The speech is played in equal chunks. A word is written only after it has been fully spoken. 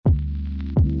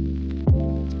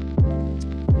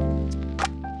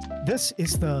This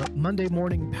is the Monday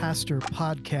Morning Pastor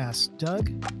podcast. Doug,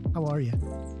 how are you?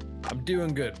 I'm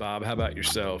doing good, Bob. How about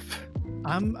yourself?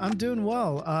 I'm doing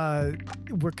well.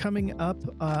 We're coming up.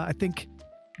 I think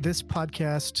this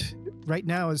podcast right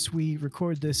now, as we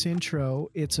record this intro,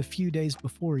 it's a few days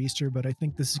before Easter, but I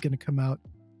think this is going to come out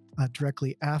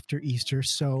directly after Easter.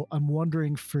 So I'm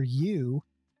wondering for you,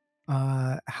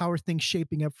 how are things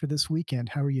shaping up for this weekend?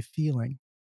 How are you feeling?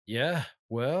 Yeah,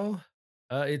 well,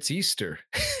 it's Easter.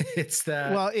 It's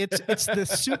that. Well, it's the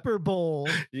Super Bowl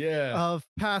Yeah. of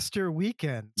pastor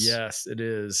weekends. Yes, it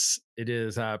is. It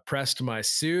is. I pressed my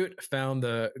suit, found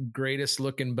the greatest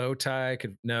looking bow tie I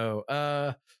could. No.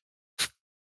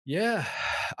 Yeah.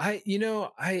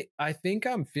 I think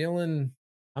I'm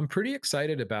pretty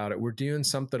excited about it. We're doing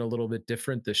something a little bit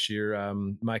different this year.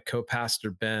 My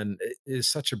co-pastor Ben is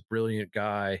such a brilliant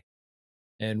guy,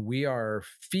 and we are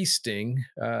feasting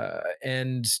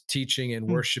and teaching and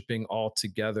Hmm. worshiping all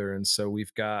together. And so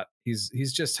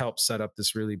he's just helped set up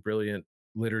this really brilliant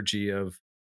liturgy of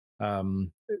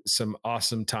some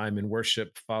awesome time in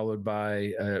worship, followed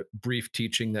by a brief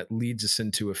teaching that leads us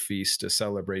into a feast, a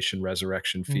celebration,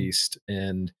 resurrection Hmm. feast.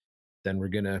 And then we're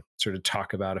going to sort of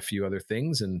talk about a few other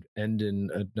things and end in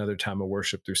another time of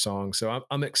worship through song. So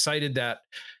I'm excited that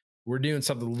we're doing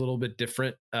something a little bit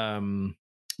different.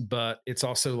 But it's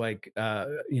also like,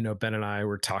 Ben and I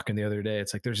were talking the other day.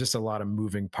 It's like there's just a lot of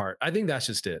moving part. I think that's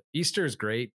just it. Easter is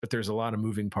great, but there's a lot of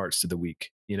moving parts to the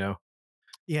week.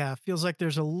 Yeah, feels like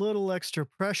there's a little extra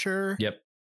pressure. Yep.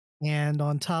 And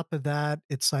on top of that,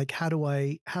 it's like, how do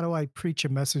I preach a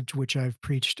message which I've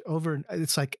preached over? And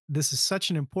it's like this is such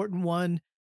an important one,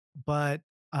 but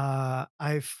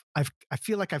I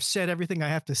feel like I've said everything I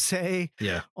have to say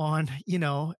Yeah. on,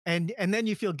 and then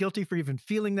you feel guilty for even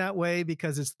feeling that way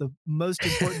because it's the most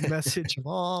important message of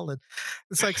all. And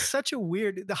it's like such a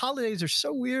weird, the holidays are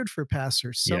so weird for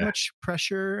pastors, so Yeah. much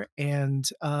pressure. And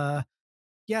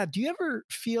yeah, do you ever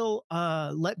feel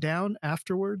let down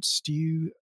afterwards? Do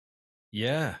you,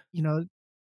 Yeah. you know,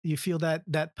 you feel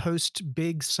that post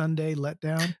big Sunday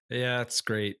letdown? Yeah. That's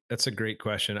great. That's a great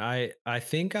question. I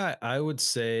think I would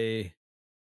say,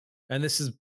 and this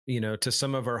is, to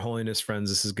some of our holiness friends,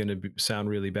 this is going to sound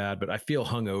really bad, but I feel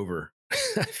hungover.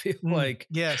 I feel like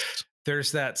Yes.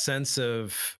 there's that sense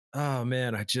of, oh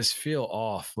man, I just feel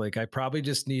off. Like I probably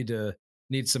just need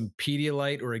some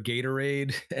Pedialyte or a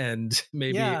Gatorade and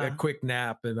maybe a Yeah. quick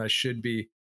nap, and I should be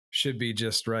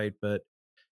just right. But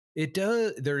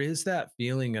there is that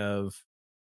feeling of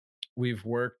we've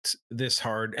worked this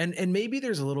hard, and maybe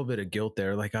there's a little bit of guilt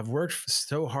there. Like I've worked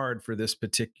so hard for this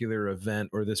particular event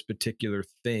or this particular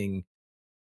thing,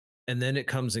 and then it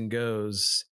comes and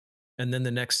goes, and then the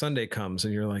next Sunday comes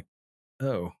and you're like,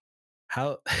 oh,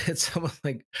 how it's almost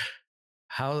like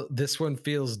how this one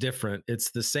feels different.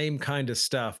 It's the same kind of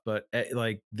stuff, but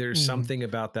like there's Mm, something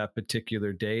about that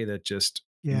particular day that just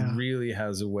yeah. really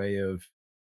has a way of,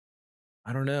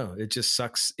 I don't know. It just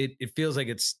sucks. It feels like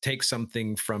it's takes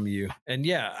something from you. And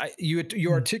yeah, you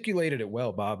Mm, articulated it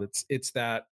well, Bob. It's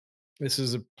that this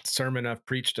is a sermon I've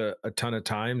preached a ton of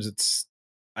times.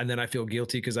 And then I feel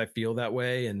guilty because I feel that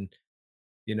way. And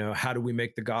how do we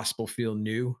make the gospel feel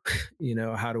new?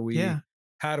 How do we yeah.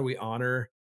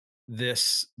 honor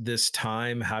this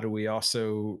time? How do we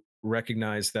also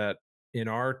recognize that in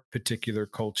our particular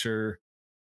culture,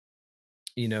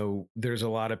 there's a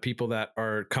lot of people that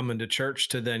are coming to church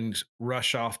to then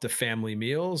rush off to family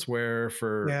meals, where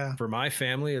Yeah. for my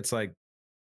family it's like,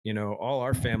 all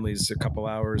our families a couple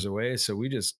hours away, so we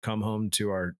just come home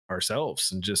to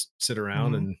ourselves and just sit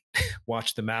around Mhm. and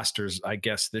watch the Masters. I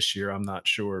guess this year I'm not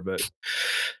sure, but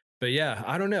yeah,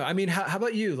 I don't know. I mean, how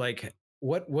about you? Like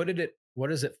what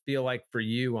does it feel like for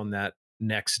you on that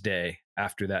next day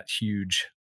after that huge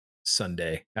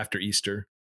Sunday after Easter?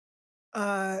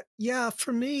 Yeah,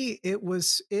 for me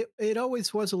it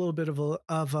always was a little bit of a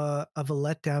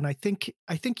letdown. I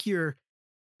think you're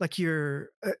like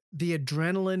the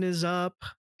adrenaline is up,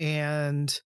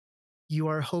 and you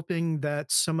are hoping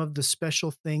that some of the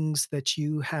special things that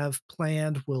you have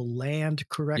planned will land Yes.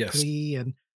 correctly.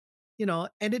 And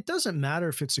and it doesn't matter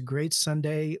if it's a great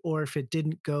Sunday or if it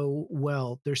didn't go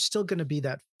well. There's still going to be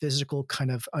that physical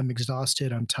kind of, I'm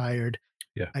exhausted, I'm tired,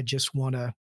 Yeah. I just want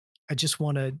to I just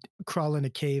want to crawl in a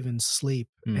cave and sleep.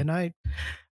 Mm,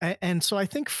 And so I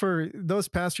think for those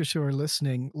pastors who are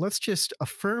listening, let's just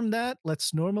affirm that.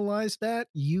 Let's normalize that.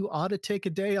 You ought to take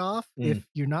a day off. mm, If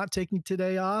you're not taking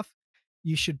today off,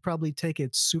 you should probably take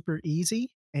it super easy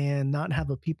and not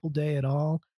have a people day at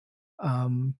all.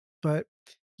 But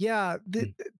yeah,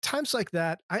 mm. times like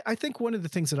that, I think one of the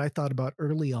things that I thought about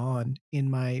early on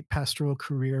in my pastoral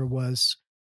career was,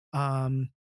 um,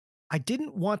 I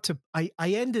didn't want to I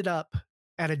ended up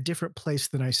at a different place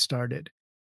than I started.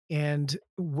 And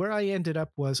where I ended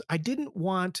up was I didn't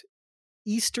want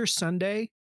Easter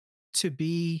Sunday to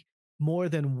be more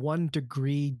than 1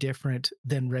 degree different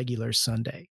than regular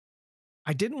Sunday.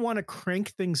 I didn't want to crank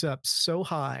things up so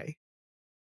high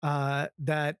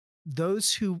that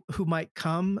those who might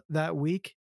come that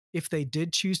week, if they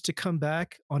did choose to come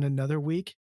back on another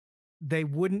week, they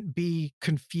wouldn't be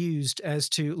confused as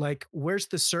to like where's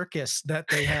the circus that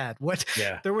they had. What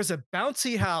Yeah. there was a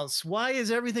bouncy house. Why is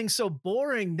everything so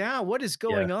boring now? What is Yeah.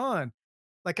 going on?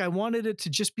 Like I wanted it to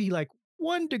just be like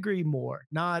 1 degree more,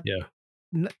 Yeah.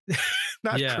 n-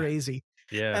 not Yeah. crazy.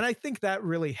 Yeah. And I think that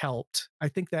really helped. I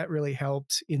think that really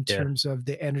helped in Yeah. terms of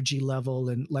the energy level,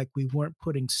 and like we weren't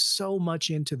putting so much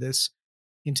into this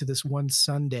one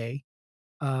Sunday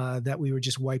that we were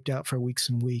just wiped out for weeks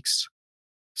and weeks.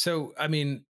 So, I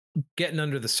mean, getting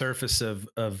under the surface of,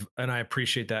 and I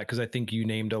appreciate that because I think you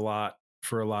named a lot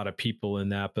for a lot of people in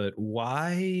that. But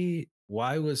why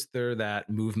was there that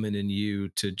movement in you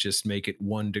to just make it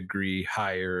 1 degree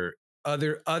higher?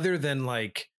 Other than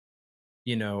like,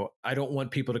 I don't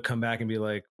want people to come back and be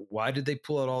like, why did they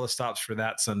pull out all the stops for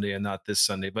that Sunday and not this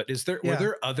Sunday? But were Yeah.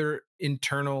 there other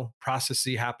internal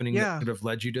processes happening that Yeah. could have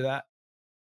led you to that?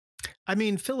 I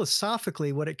mean,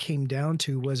 philosophically, what it came down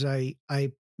to was I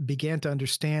began to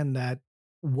understand that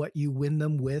what you win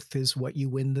them with is what you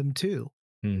win them to.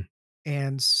 Hmm.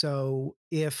 And so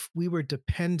if we were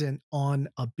dependent on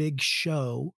a big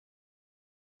show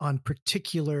on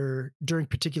particular during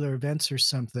particular events or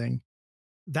something,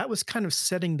 that was kind of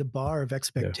setting the bar of Yeah.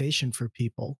 expectation for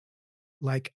people.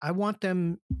 Like I want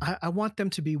them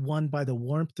to be won by the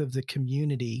warmth of the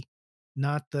community,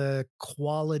 not the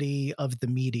quality of the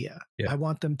media. I Yeah.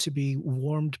 want them to be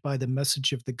warmed by the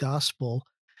message of the gospel,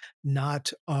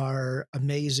 not our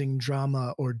amazing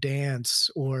drama or dance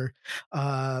or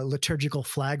liturgical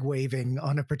flag waving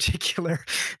on a particular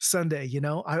Sunday. You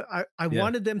know, I Yeah.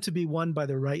 wanted them to be won by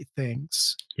the right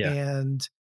things. Yeah. And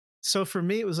so for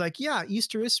me, it was like, yeah,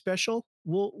 Easter is special.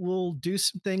 We'll do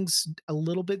some things a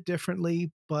little bit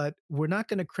differently, but we're not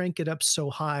going to crank it up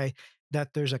so high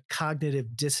that there's a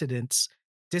cognitive dissonance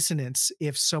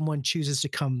if someone chooses to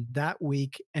come that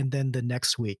week and then the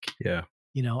next week. Yeah.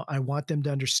 You know, I want them to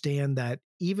understand that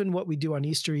even what we do on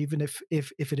Easter, even if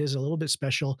it is a little bit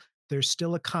special, there's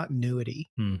still a continuity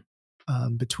Hmm.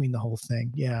 between the whole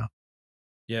thing. Yeah.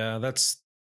 Yeah.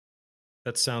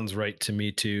 That sounds right to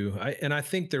me too. I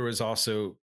think there was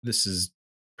also, this is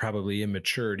probably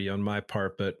immaturity on my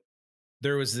part, but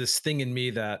there was this thing in me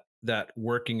that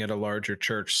working at a larger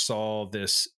church saw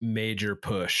this major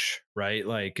push, right?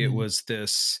 Like it Mm. was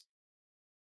this,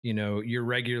 your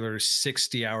regular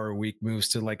 60-hour week moves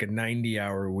to like a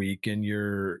 90-hour week, and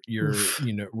your Oof.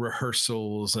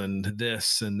 rehearsals and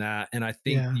this and that. And I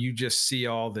think Yeah. you just see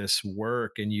all this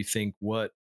work and you think,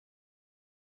 what,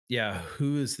 yeah,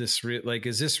 who is this like,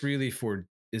 is this really for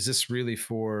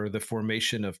the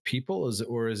formation of people,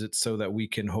 or is it so that we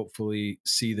can hopefully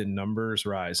see the numbers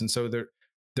rise? And so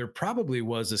there probably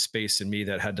was a space in me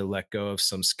that had to let go of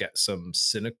some cynicism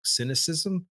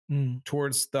Mm.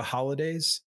 towards the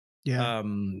holidays. Yeah.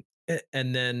 And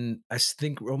then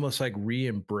think almost like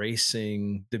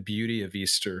re-embracing the beauty of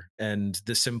Easter and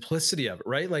the simplicity of it,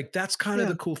 right? Like that's kind of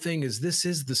Yeah. the cool thing, is this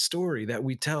is the story that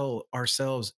we tell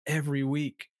ourselves every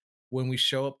week when we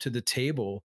show up to the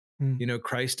table. Mm.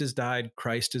 Christ has died,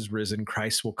 Christ is risen,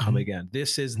 Christ will come Mhm. again.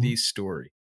 This is Mhm. the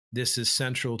story. This is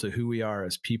central to who we are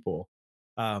as people.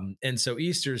 And so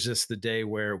Easter is just the day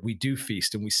where we do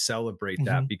feast and we celebrate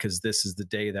that, Mhm. because this is the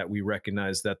day that we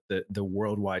recognize that the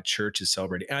worldwide church is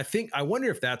celebrating. And I wonder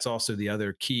if that's also the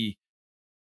other key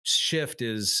shift,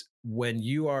 is when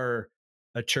you are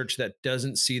a church that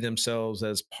doesn't see themselves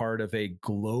as part of a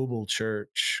global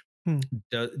church, Mm.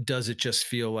 does it just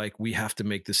feel like we have to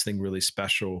make this thing really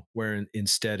special, where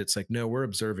instead it's like, no, we're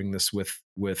observing this with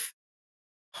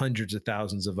hundreds of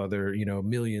thousands of other,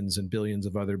 millions and billions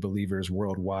of other believers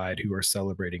worldwide who are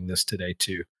celebrating this today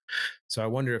too. So I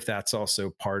wonder if that's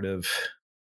also part of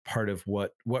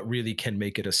what really can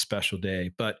make it a special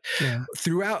day. But Yeah.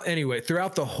 throughout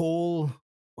the whole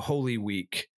Holy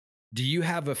Week, do you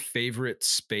have a favorite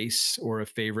space or a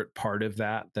favorite part of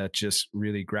that just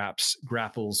really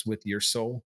grapples with your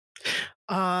soul?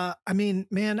 I mean,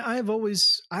 man, I have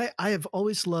always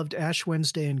loved Ash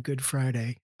Wednesday and Good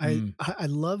Friday. Mm, I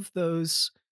love those.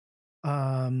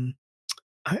 Um,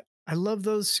 I love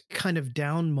those kind of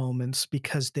down moments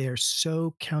because they are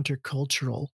so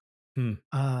countercultural. mm,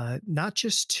 Not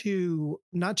just to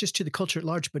the culture at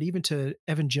large, but even to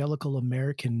evangelical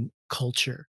American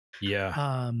culture.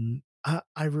 yeah.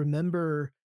 I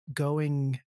remember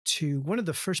going. to one of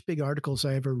the first big articles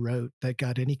I ever wrote that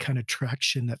got any kind of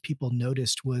traction that people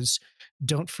noticed was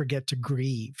 "Don't forget to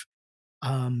grieve."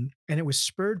 And it was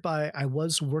spurred by I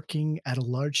was working at a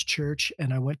large church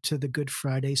and I went to the Good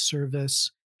Friday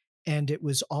service and it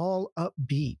was all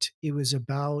upbeat. It was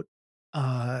about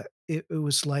it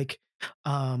was like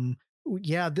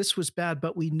yeah, this was bad,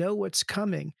 but we know what's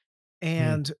coming. Mm,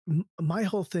 And my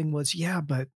whole thing was, yeah,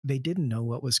 but they didn't know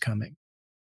what was coming,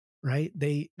 right?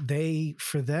 They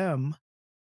for them,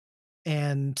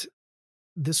 and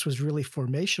this was really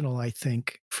formational, I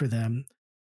think, for them,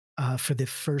 for the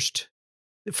first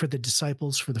for the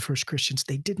disciples, for the first Christians,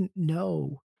 they didn't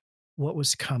know what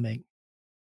was coming.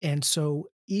 And so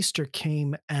Easter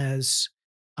came as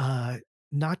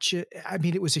not just, I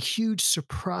mean, it was a huge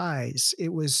surprise.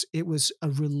 It was a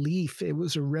relief. It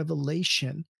was a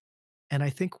revelation. And I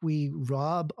think we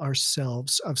rob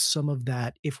ourselves of some of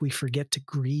that if we forget to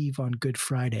grieve on Good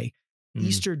Friday. mm,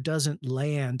 Easter doesn't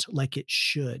land like it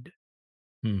should,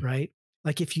 mm, right?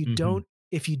 Like mhm.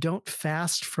 if you don't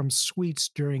fast from sweets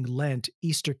during Lent,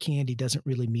 Easter candy doesn't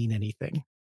really mean anything,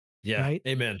 Yeah. right?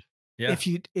 Amen. Yeah.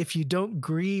 If you don't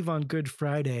grieve on Good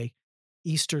Friday,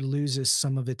 Easter loses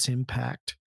some of its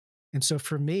impact. And so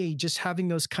for me, just having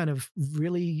those kind of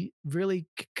really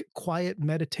quiet,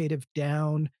 meditative,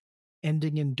 down,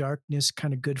 ending in darkness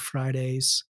kind of Good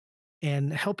Fridays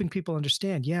and helping people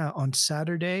understand, yeah, on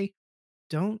Saturday,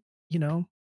 don't, you know,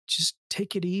 just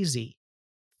take it easy.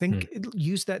 Mm,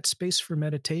 Use that space for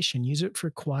meditation, use it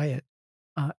for quiet.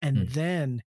 And mm.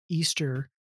 then Easter,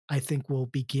 I think, will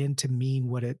begin to mean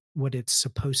what it's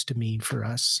supposed to mean for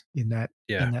us Yeah.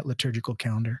 in that liturgical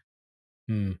calendar.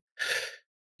 Mm.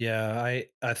 Yeah,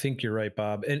 I think you're right,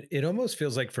 Bob. And it almost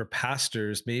feels like for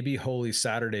pastors, maybe Holy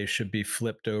Saturday should be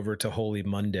flipped over to Holy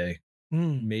Monday.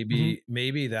 Mm, mhm,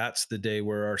 Maybe that's the day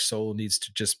where our soul needs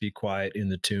to just be quiet in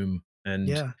the tomb.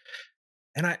 yeah,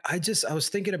 And I was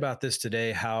thinking about this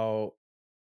today, how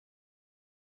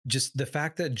just the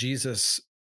fact that Jesus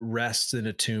rests in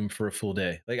a tomb for a full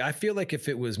day. Like, I feel like if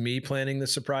it was me planning the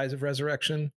surprise of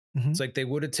resurrection, mhm. it's like they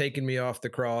would have taken me off the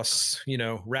cross,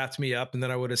 wrapped me up, and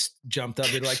then I would have jumped up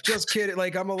and be like, just kidding.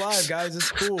 Like, I'm alive, guys.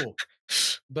 It's cool.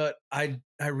 But I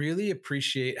really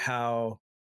appreciate how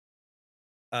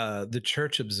the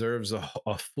church observes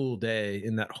a full day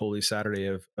in that Holy Saturday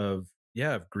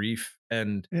of grief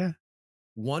and Yeah,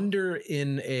 wonder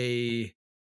in a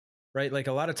right? Like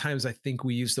a lot of times I think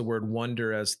we use the word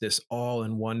wonder as this all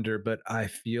in wonder, but I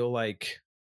feel like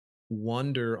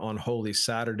wonder on Holy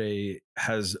Saturday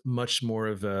has much more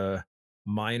of a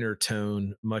minor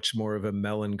tone, much more of a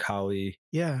melancholy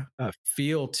yeah,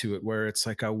 feel to it, where it's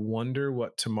like, I wonder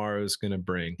what tomorrow's going to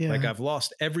bring. Like, yeah, I've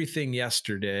lost everything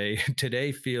yesterday.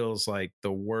 Today feels like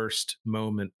the worst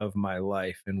moment of my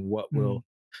life. And what mm. will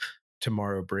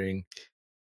tomorrow bring?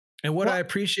 And what I Well,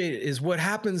 appreciate is what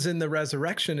happens in the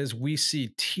resurrection is we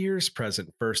see tears present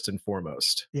first and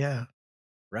foremost, yeah.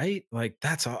 right? Like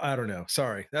that's all, I don't know.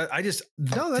 Sorry. No, To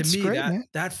that's me great, that man.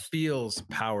 that feels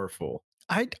powerful.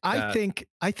 That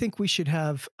I think we should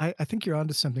have I think you're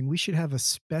onto something. We should have a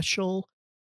special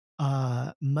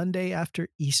Monday after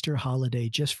Easter holiday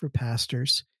just for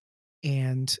pastors.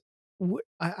 And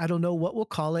I don't know what we'll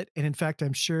call it. And in fact,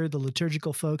 I'm sure the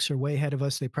liturgical folks are way ahead of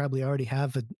us. They probably already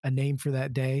have a name for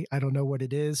that day. I don't know what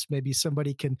it is. Maybe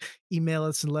somebody can email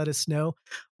us and let us know.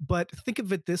 But think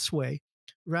of it this way: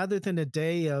 rather than a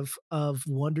day of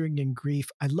wondering and grief,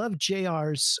 I love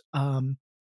Jr's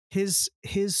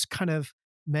his kind of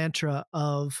mantra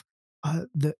of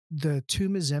the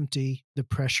tomb is empty, the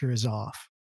pressure is off.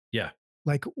 yeah.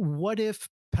 Like, what if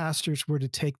pastors were to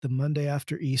take the Monday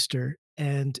after Easter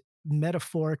and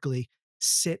metaphorically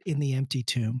sit in the empty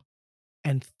tomb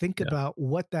and think Yeah. about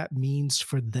what that means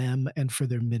for them and for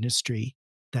their ministry?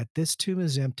 That this tomb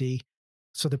is empty,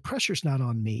 so the pressure's not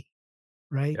on me,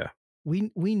 right? Yeah.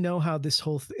 We know how this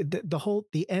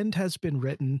the end has been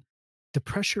written. The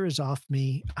pressure is off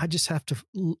me. I just have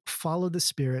to follow the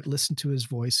Spirit, listen to His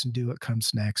voice, and do what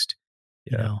comes next.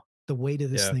 You Yeah. know, the weight of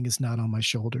this Yeah. thing is not on my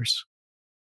shoulders.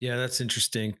 Yeah, that's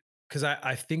interesting. Because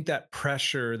I think that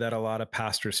pressure that a lot of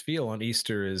pastors feel on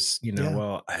Easter is, Yeah.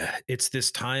 well, it's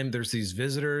this time, there's these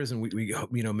visitors, and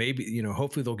maybe,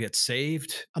 hopefully they'll get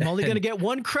saved. I'm only going to And get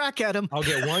one crack at him. I'll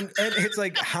get one. And it's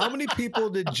like, how many people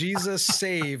did Jesus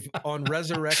save on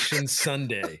Resurrection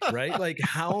Sunday? Right? Like,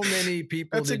 how many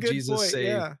people That's a did good Jesus point. save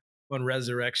Yeah. on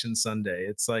Resurrection Sunday?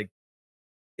 It's like,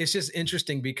 it's just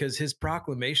interesting because his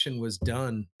proclamation was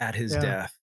done at his Yeah.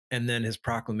 death. And then his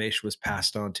proclamation was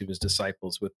passed on to his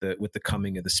disciples with the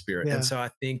coming of the Spirit. And Yeah. so I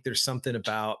think there's something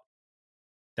about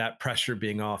that pressure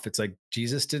being off. It's like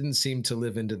Jesus didn't seem to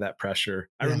live into that pressure.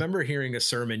 I Yeah. remember hearing a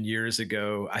sermon years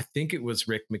ago. I think it was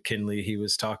Rick McKinley. He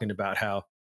was talking about how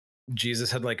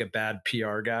Jesus had like a bad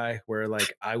PR guy where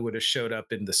like I would have showed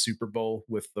up in the Super Bowl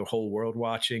with the whole world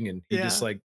watching and he just Yeah.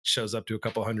 like shows up to a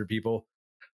couple hundred people.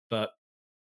 But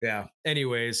yeah,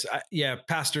 anyways, yeah,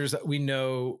 pastors, we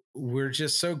know we're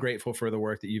just so grateful for the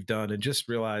work that you've done and just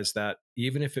realize that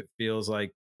even if it feels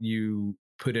like you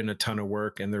put in a ton of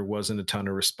work and there wasn't a ton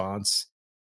of response,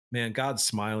 man, God's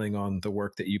smiling on the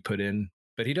work that you put in,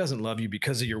 but he doesn't love you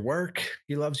because of your work.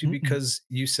 He loves you Mm-mm. because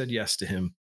you said yes to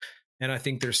him. And I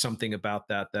think there's something about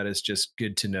that that is just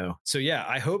good to know. So yeah,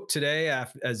 I hope today,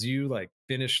 as you like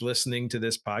finish listening to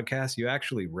this podcast, you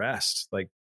actually rest, like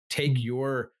take Mm.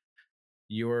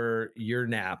 your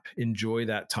nap, enjoy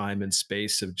that time and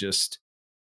space of just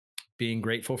being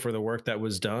grateful for the work that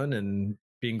was done and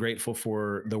being grateful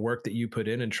for the work that you put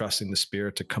in and trusting the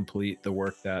Spirit to complete the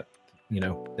work that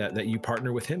that you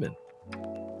partner with him in.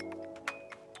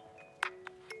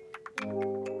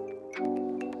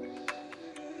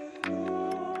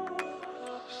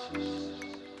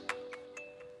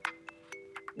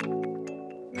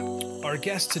 Our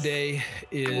guest today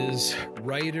is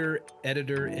writer,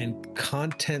 editor, and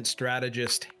content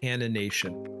strategist Hannah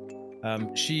Nation.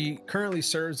 She currently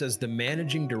serves as the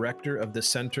managing director of the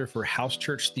Center for House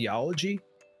Church Theology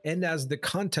and as the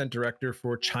content director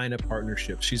for China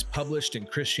Partnership. She's published in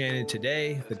Christianity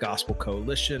Today, the Gospel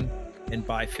Coalition, and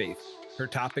By Faith. Her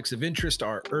topics of interest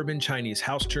are urban Chinese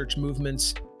house church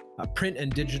movements, print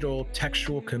and digital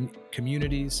textual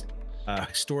communities,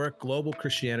 historic global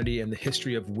Christianity, and the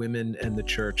history of women and the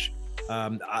church.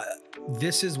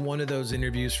 This is one of those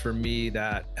interviews for me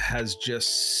that has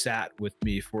just sat with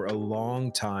me for a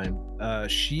long time.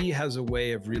 She has a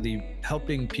way of really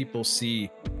helping people see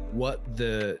what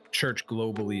the church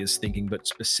globally is thinking, but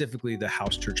specifically the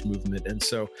house church movement. And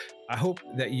so I hope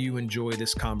that you enjoy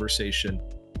this conversation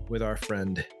with our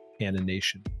friend Hannah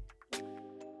Nation.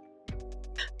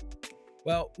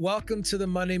 Well, welcome to the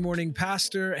Monday Morning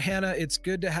Pastor. Hannah, it's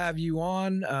good to have you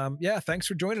on. Yeah, thanks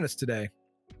for joining us today.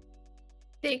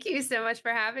 Thank you so much for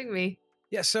having me.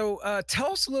 Yeah, so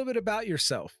tell us a little bit about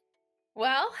yourself.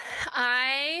 Well,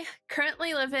 I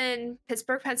currently live in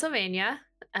Pittsburgh, Pennsylvania.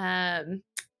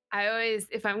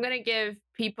 If I'm going to give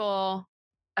people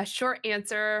a short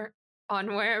answer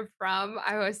on where I'm from,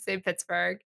 I always say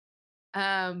Pittsburgh.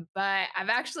 But I've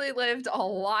actually lived a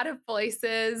lot of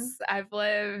places. I've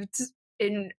lived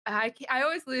I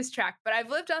always lose track, but I've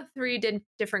lived on three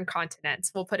different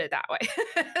continents. We'll put it that way.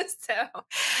 So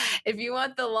if you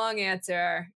want the long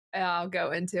answer, I'll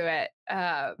go into it.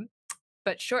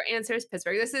 But short answer is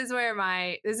Pittsburgh. This is where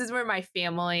my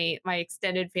family, my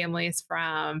extended family is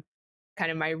from.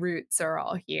 Kind of my roots are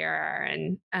all here,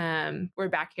 and we're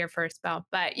back here for a spell.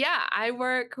 But yeah, I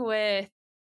work with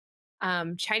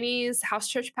Chinese house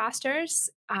church pastors.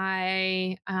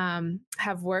 I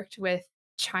have worked with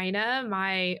China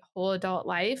my whole adult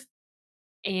life,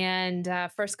 and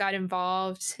first got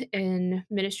involved in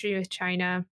ministry with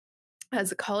China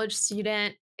as a college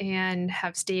student and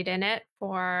have stayed in it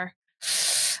for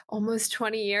almost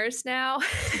 20 years now.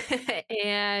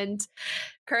 And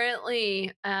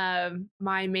currently,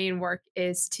 my main work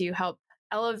is to help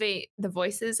elevate the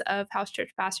voices of house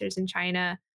church pastors in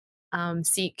China,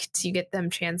 seek to get them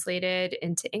translated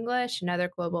into English and other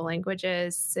global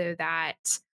languages so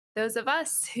that those of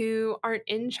us who aren't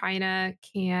in China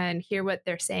can hear what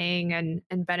they're saying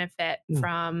and benefit Mm.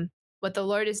 from what the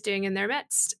Lord is doing in their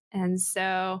midst. And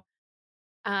so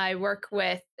I work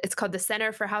with, it's called the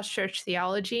Center for House Church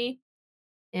Theology.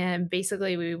 And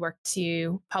basically, we work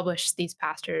to publish these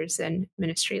pastors and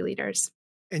ministry leaders.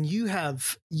 And you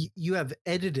have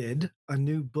edited a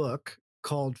new book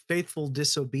called Faithful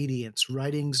Disobedience: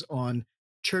 Writings on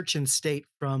Church and State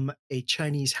from a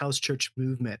Chinese House Church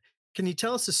Movement. Can you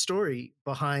tell us the story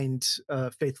behind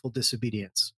Faithful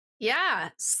Disobedience? Yeah.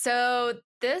 So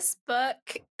this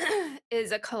book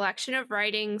is a collection of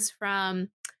writings from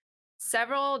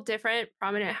several different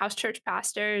prominent house church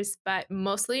pastors, but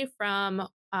mostly from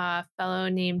a fellow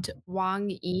named Wang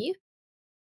Yi.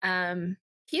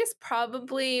 He is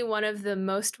probably one of the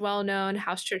most well known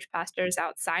house church pastors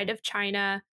outside of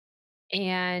China.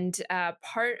 And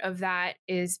part of that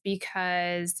is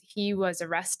because he was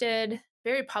arrested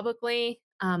very publicly.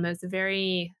 It was a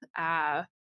very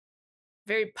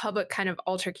public kind of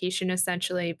altercation,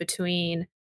 essentially, between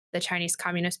the Chinese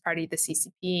Communist Party, the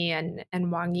CCP,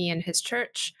 and Wang Yi and his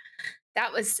church.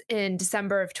 That was in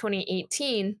December of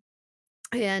 2018.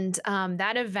 And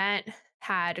that event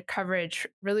had coverage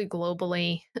really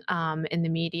globally in the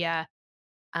media.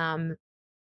 Um,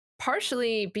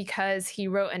 partially because he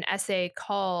wrote an essay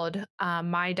called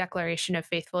My Declaration of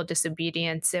Faithful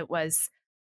Disobedience. It was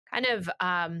kind of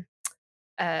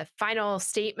a final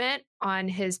statement on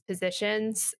his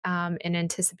positions in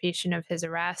anticipation of his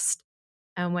arrest.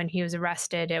 And when he was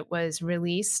arrested, it was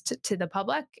released to the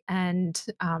public, and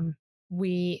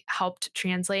we helped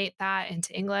translate that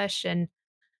into English and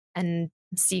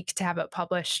seek to have it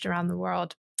published around the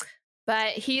world.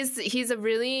 But he's a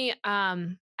really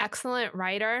excellent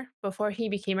writer. Before he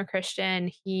became a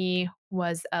Christian, he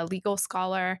was a legal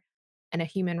scholar and a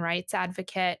human rights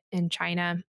advocate in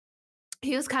China.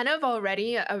 He was kind of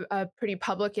already a pretty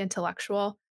public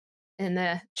intellectual in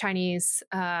the Chinese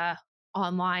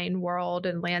online world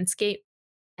and landscape.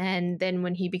 And then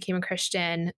when he became a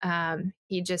Christian,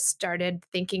 he just started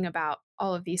thinking about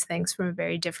all of these things from a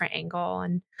very different angle,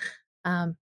 and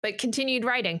but continued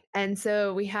writing. And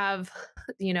so we have,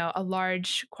 a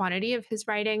large quantity of his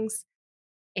writings.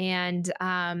 And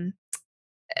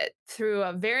through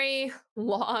a very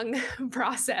long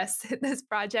process, this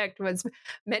project was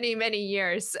many, many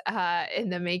years in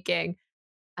the making.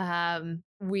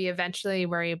 We eventually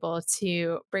were able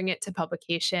to bring it to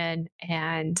publication,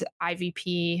 and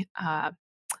IVP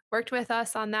worked with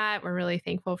us on that. We're really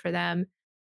thankful for them.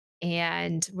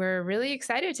 And we're really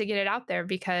excited to get it out there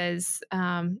because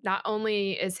not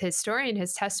only is his story and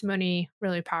his testimony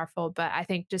really powerful, but I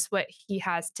think just what he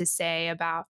has to say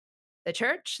about the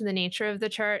church, the nature of the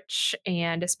church,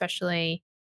 and especially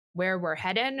where we're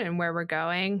headed and where we're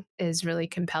going is really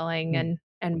compelling Mm.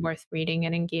 and worth reading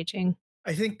and engaging.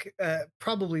 I think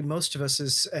probably most of us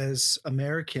as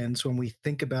Americans, when we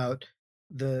think about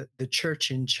the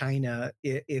church in China,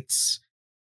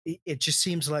 it just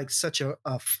seems like such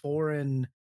a foreign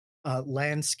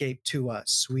landscape to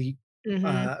us. Hmm.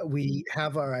 We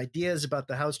have our ideas about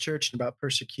the house church and about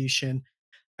persecution.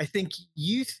 I think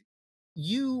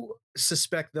you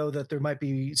suspect though that there might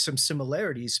be some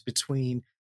similarities between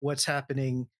what's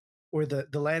happening or the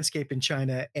landscape in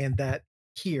China and that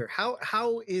here.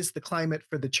 How is the climate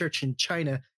for the church in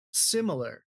China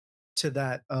similar to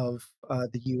that of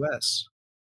the U.S.?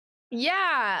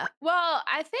 Yeah. Well,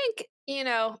 I think,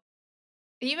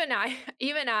 even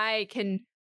I can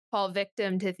fall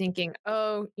victim to thinking,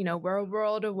 oh, we're a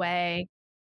world away.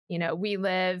 We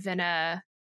live in an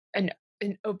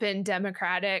an open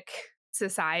democratic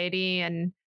society,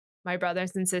 and my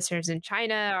brothers and sisters in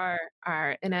China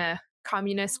are in a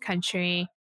communist country.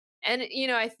 And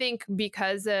I think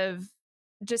because of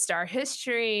just our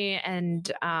history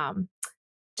and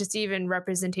just even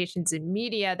representations in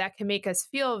media, that can make us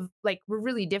feel like we're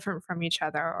really different from each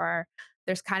other, or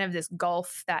there's kind of this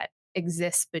gulf that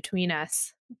exists between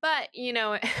us. But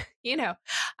I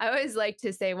always like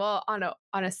to say, well, on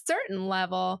a certain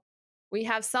level, we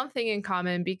have something in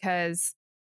common because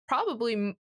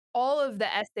probably all of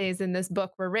the essays in this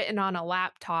book were written on a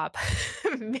laptop,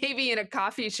 maybe in a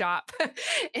coffee shop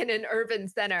in an urban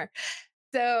center.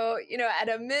 So, at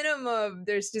a minimum,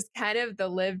 there's just kind of the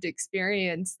lived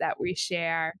experience that we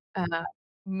share.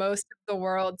 Most of the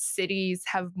world's cities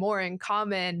have more in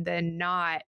common than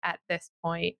not at this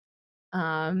point.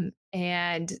 And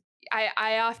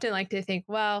I often like to think,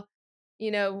 well,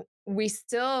 we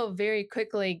still very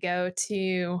quickly go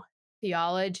to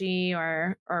theology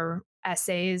or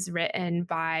essays written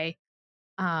by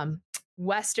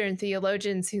Western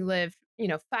theologians who lived,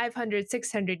 500,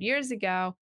 600 years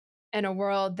ago in a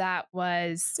world that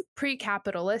was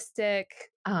pre-capitalistic,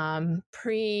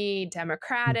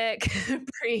 pre-democratic,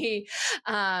 pre,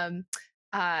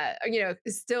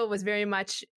 still was very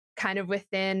much kind of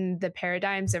within the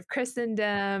paradigms of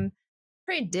Christendom,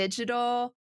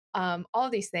 pre-digital, all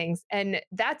these things, and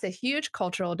that's a huge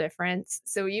cultural difference.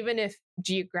 So even if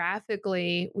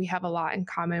geographically we have a lot in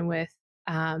common with,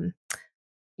 um,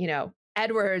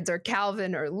 Edwards or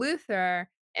Calvin or Luther,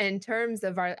 in terms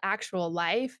of our actual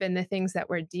life and the things that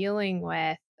we're dealing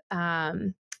with,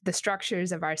 the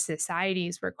structures of our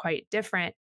societies were quite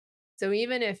different. So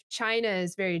even if China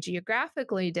is very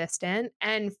geographically distant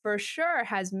and for sure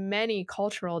has many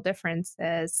cultural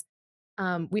differences,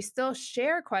 we still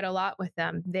share quite a lot with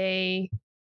them.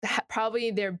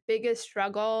 Probably their biggest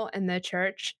struggle in the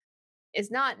church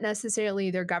is not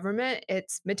necessarily their government,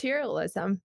 it's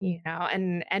materialism,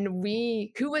 and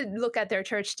we who would look at their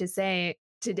church to say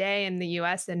today in the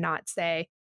US and not say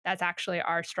that's actually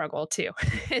our struggle too.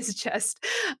 It's just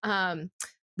the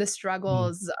Mm.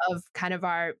 struggles of kind of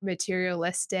our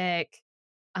materialistic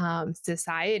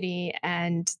society.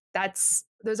 And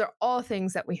those are all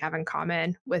things that we have in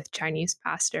common with Chinese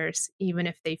pastors, even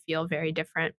if they feel very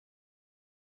different.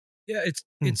 Yeah, it's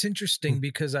Mm. it's interesting Mm.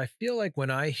 because I feel like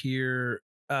when I hear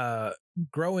uh,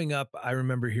 growing up, I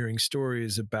remember hearing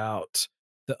stories about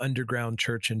the underground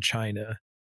church in China,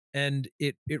 and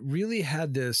it really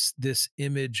had this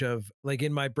image of, like,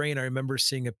 in my brain, I remember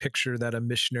seeing a picture that a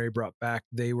missionary brought back.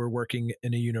 They were working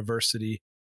in a university,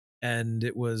 and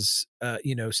it was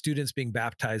students being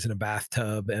baptized in a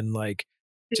bathtub, and like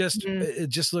just Mhm, it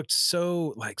just looked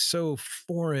so, like, so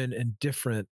foreign and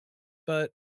different.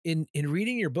 But in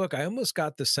reading your book, I almost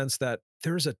got the sense that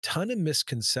there's a ton of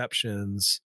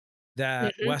misconceptions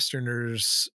that mhm,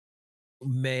 Westerners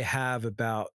may have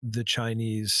about the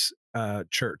Chinese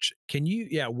church. Can you,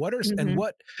 yeah, what are, and mhm,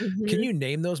 what, can mhm, you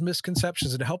name those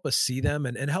misconceptions and help us see them,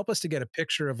 and help us to get a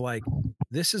picture of, like,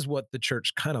 this is what the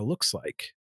church kind of looks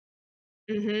like?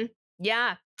 mhm.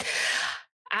 Yeah.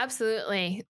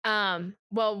 Absolutely.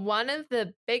 Well, one of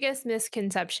the biggest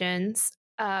misconceptions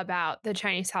about the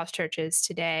Chinese house churches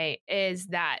today is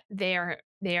that they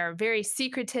are very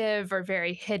secretive or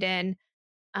very hidden.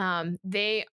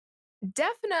 They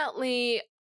definitely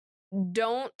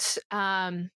don't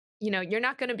you're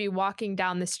not going to be walking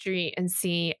down the street and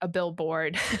see a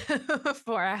billboard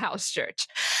for a house church.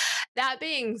 That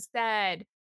being said,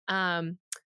 um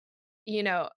you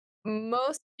know,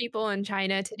 most people in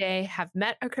China today have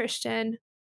met a Christian.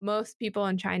 Most people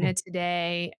in Hmm. China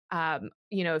today,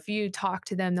 if you talk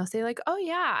to them, they'll say, like, oh,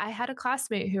 yeah, I had a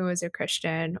classmate who was a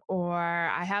Christian, or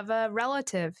I have a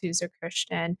relative who's a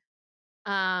Christian.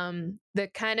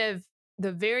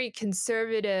 The very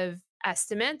conservative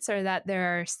estimates are that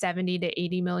there are 70 to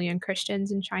 80 million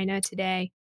Christians in China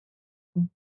today.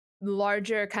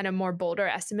 Larger, kind of more bolder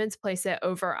estimates place it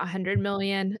over 100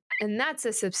 million, and that's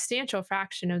a substantial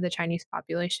fraction of the Chinese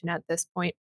population at this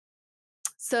point.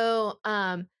 So,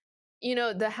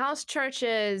 the house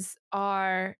churches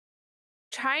are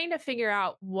trying to figure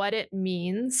out what it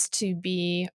means to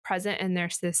be present in their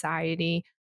society,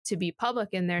 to be public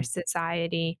in their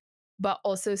society, but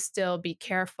also still be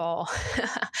careful.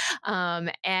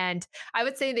 And I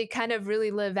would say they kind of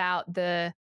really live out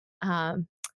um,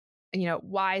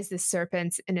 wise as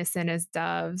serpents, innocent as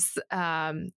doves.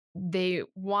 They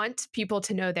want people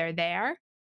to know they're there.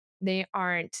 They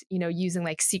aren't, using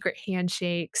like secret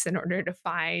handshakes in order to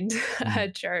find Mm.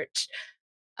 a church.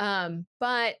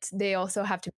 But they also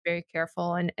have to be very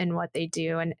careful in what they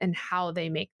do and how they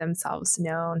make themselves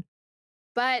known.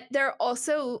 But they're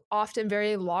also often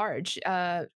very large.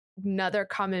 Another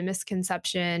common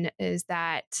misconception is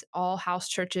that all house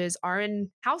churches are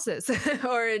in houses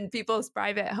or in people's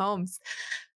private homes,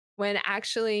 when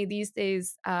actually these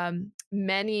days,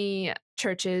 many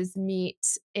churches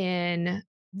meet in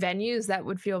venues that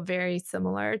would feel very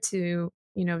similar to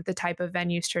the type of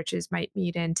venues churches might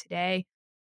meet in today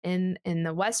in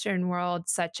the Western world,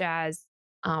 such as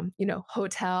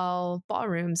hotel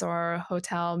ballrooms or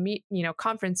hotel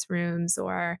conference rooms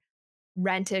or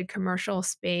rented commercial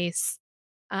space.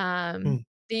 Mm.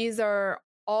 These are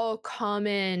all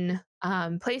common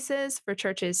places for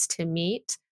churches to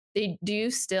meet. They do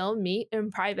still meet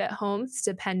in private homes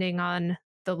depending on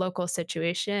the local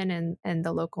situation and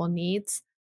the local needs.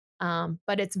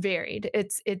 But it's varied.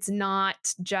 It's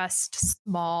not just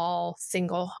small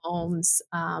single homes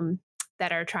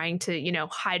that are trying to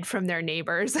hide from their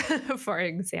neighbors, for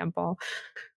example.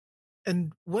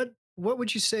 And what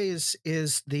would you say is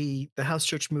the house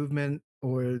church movement,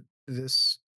 or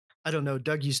this, I don't know,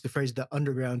 Doug used the phrase the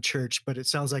underground church, but it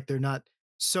sounds like they're not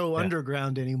so Yeah.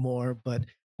 underground anymore. But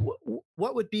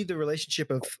what would be the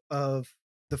relationship of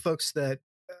the folks that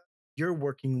you're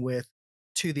working with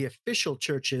to the official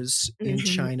churches in Mhm.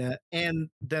 China, and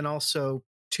then also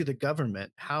to the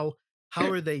government? How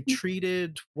are they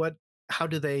treated? How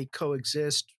do they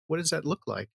coexist? What does that look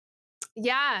like?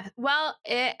 Yeah, well,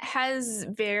 it has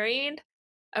varied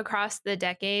across the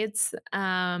decades.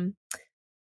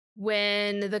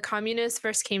 When the communists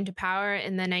first came to power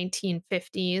in the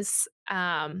 1950s,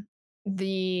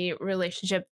 the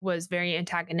relationship was very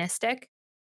antagonistic.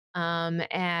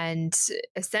 And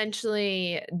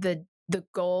essentially, the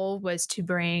goal was to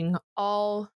bring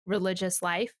all religious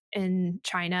life in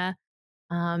China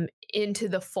into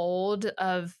the fold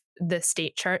of the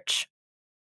state church.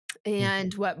 Mm.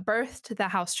 And what birthed the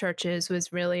house churches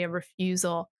was really a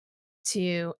refusal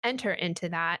to enter into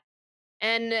that.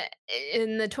 And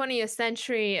in the 20th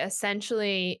century,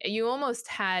 essentially, you almost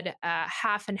had a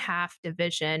half and half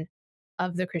division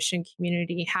of the Christian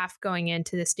community, half going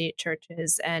into the state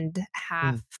churches and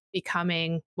Mm. half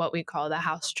becoming what we call the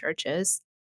house churches.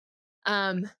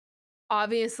 Um,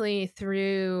 Obviously,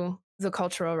 through the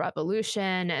Cultural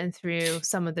Revolution and through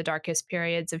some of the darkest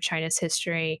periods of China's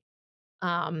history,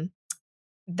 um,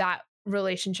 that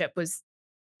relationship was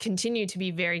continued to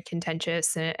be very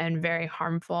contentious and very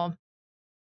harmful.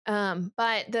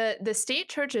 But the state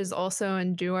churches also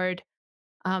endured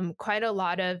quite a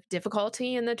lot of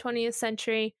difficulty in the 20th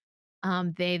century.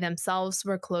 They themselves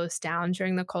were closed down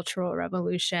during the Cultural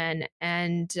Revolution,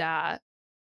 and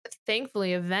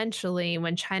thankfully, eventually,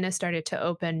 when China started to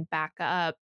open back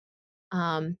up,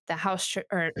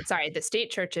 the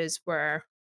state churches were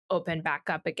opened back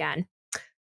up again.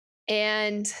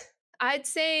 And I'd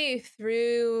say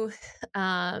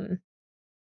um,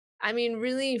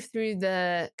 really through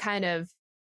the kind of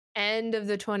end of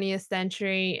the 20th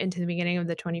century into the beginning of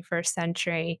the 21st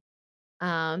century,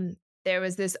 um, there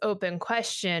was this open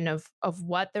question of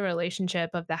what the relationship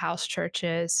of the house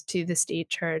churches to the state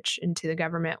church and to the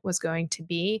government was going to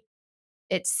be.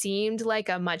 It seemed like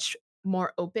a much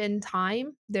more open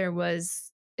time. It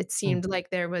Mm. seemed like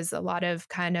there was a lot of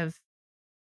kind of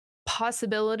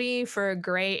possibility for a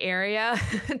gray area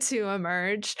to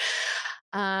emerge.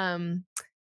 Um,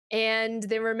 and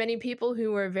there were many people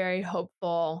who were very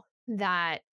hopeful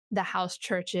that the house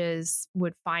churches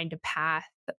would find a path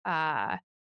uh,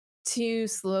 to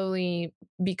slowly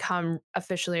become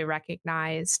officially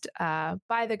recognized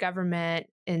by the government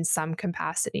in some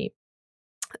capacity.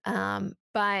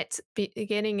 But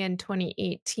beginning in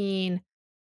 2018,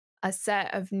 a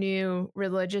set of new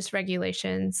religious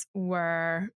regulations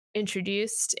were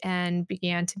introduced and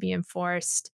began to be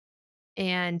enforced.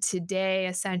 And today,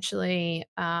 essentially,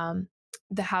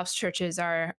 the house churches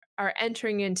are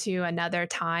entering into another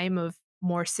time of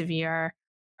more severe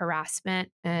harassment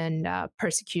and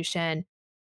persecution.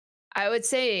 I would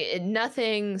say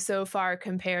nothing so far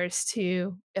compares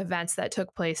to events that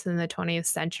took place in the 20th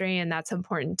century, and that's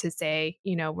important to say.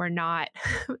 We're not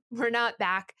we're not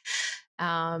back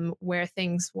where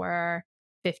things were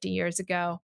 50 years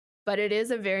ago, but it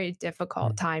is a very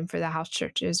difficult Mm. time for the house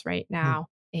churches right Mm. now,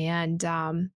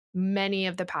 and many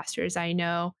of the pastors I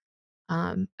know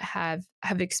have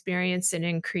experienced an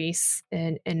increase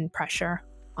in pressure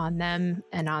on them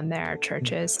and on their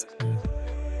churches. Mm.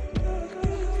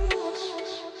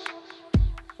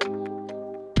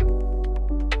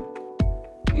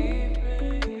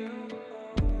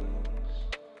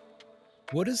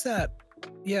 What is that?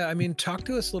 Yeah, I mean, talk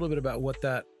to us a little bit about what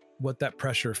that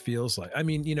pressure feels like. I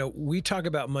mean, we talk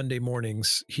about Monday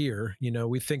mornings here.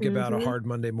 We think about a Hmm. hard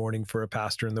Monday morning for a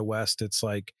pastor in the West. It's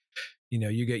like,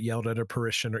 you get yelled at a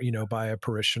parishioner, by a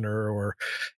parishioner, or,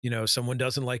 someone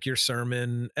doesn't like your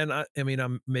sermon. And I mean,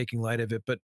 I'm making light of it,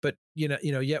 but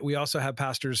yet we also have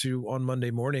pastors who on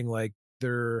Monday morning, like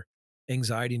their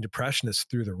anxiety and depression is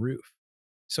through the roof.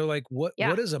 So like what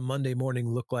Yeah. does a Monday morning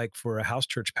look like for a house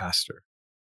church pastor?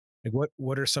 Like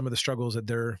what are some of the struggles that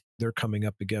they're coming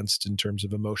up against in terms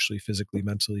of emotionally, physically,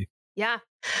 mentally? Yeah.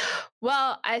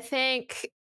 Well, I think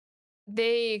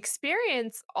they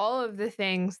experience all of the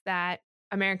things that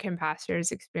American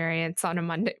pastors experience on a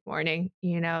Monday morning.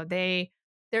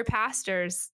 They're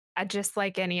pastors just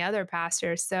like any other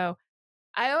pastor. So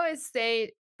I always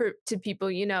say to people,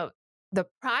 the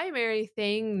primary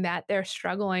thing that they're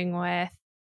struggling with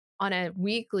on a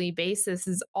weekly basis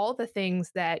is all the things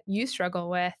that you struggle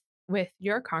with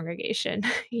your congregation.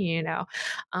 you know,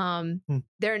 Mm.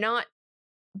 they're not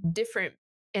different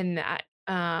in that.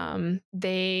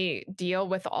 They deal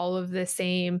with all of the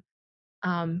same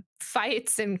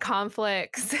fights and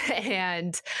conflicts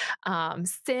and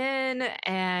sin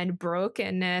and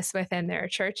brokenness within their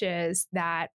churches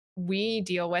that we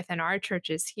deal with in our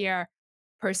churches here.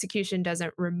 Persecution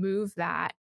doesn't remove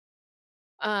that.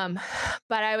 Um,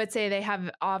 but I would say they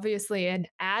have obviously an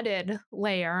added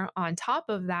layer on top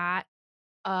of that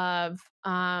of,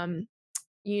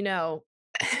 you know,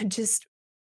 just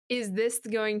is this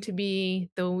going to be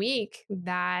the week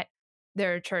that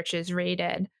their church is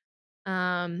rated?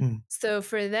 Mm. So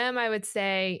for them, I would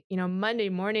say, Monday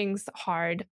morning's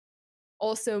hard.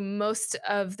 Also, most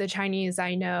of the Chinese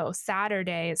I know,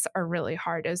 Saturdays are really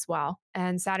hard as well.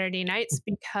 And Saturday nights,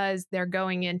 because they're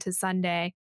going into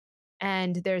Sunday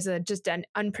and there's just an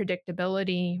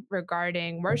unpredictability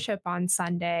regarding worship on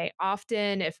Sunday.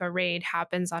 Often, if a raid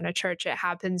happens on a church, it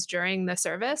happens during the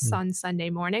service Mm. on Sunday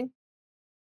morning.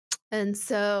 And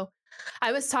so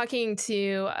I was talking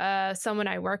to someone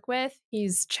I work with.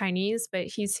 He's Chinese, but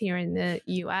he's here in the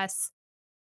US.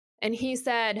 And he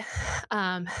said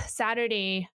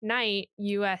Saturday night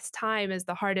US time is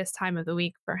the hardest time of the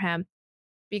week for him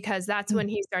because that's Mm. when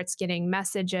he starts getting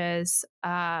messages.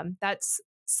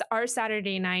 Our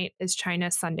Saturday night is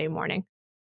China's Sunday morning.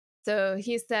 So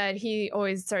he said he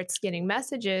always starts getting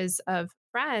messages of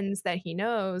friends that he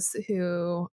knows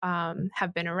who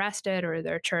have been arrested or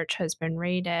their church has been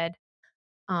raided.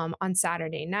 on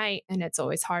Saturday night. And it's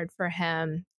always hard for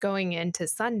him going into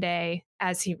Sunday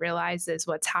as he realizes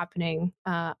what's happening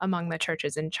among the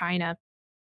churches in China.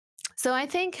 So I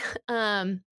think,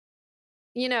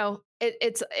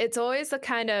 it's always a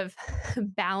kind of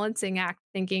balancing act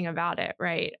thinking about it,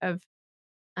 right? Of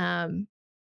um,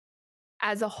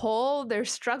 as a whole, they're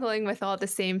struggling with all the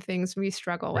same things we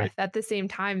struggle Right. with at the same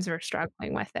times we're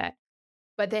struggling with it.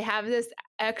 But they have this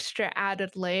extra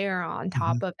added layer on Mhm.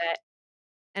 top of it.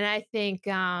 And I think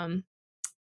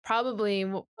probably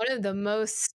one of the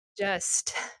most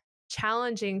just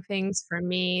challenging things for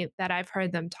me that I've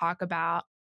heard them talk about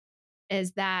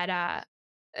is that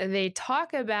they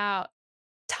talk about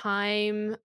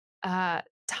time,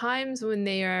 times when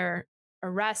they are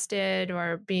arrested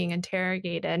or being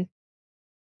interrogated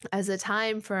as a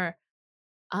time for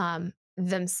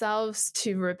themselves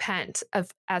to repent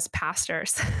of as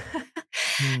pastors.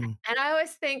 Mm. And I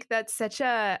always think that's such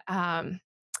a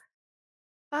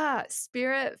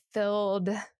spirit filled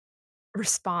Mm.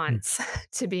 response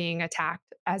to being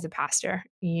attacked as a pastor,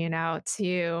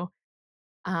 to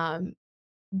um,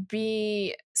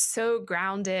 be so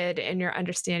grounded in your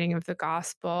understanding of the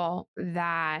gospel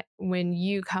that when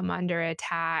you come under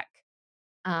attack,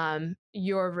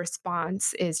 your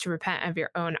response is to repent of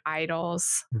your own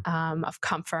idols Mm. of Mm.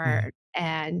 comfort.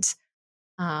 And,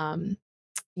 um,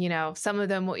 some of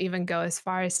them will even go as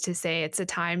far as to say it's a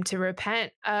time to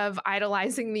repent of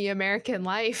idolizing the American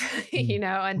life, Mm.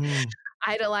 and Mm.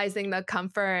 idolizing the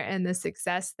comfort and the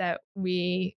success that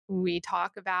we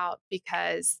talk about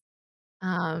because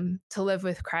to live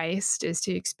with Christ is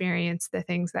to experience the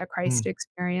things that Mm. Christ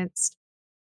experienced.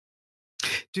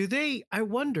 Do they? I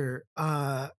wonder.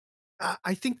 I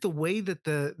think the way that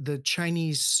the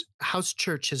Chinese house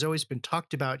church has always been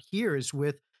talked about here is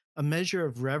with a measure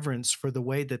of reverence for the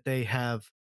way that they have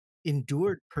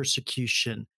endured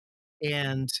persecution.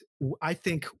 And I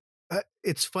think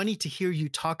it's funny to hear you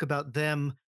talk about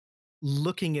them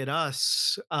looking at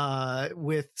us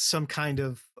with some kind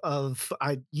of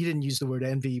I you didn't use the word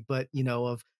envy, but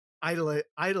of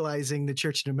idolizing the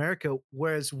church in America,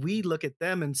 whereas we look at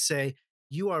them and say,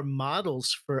 "You are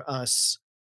models for us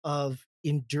of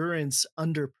endurance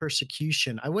under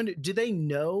persecution." I wonder, do they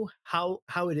know how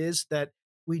it is that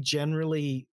we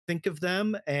generally think of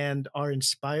them and are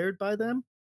inspired by them?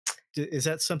 Is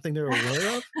that something they're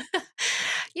aware of?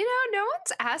 No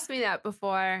one's asked me that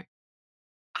before.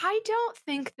 I don't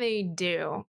think they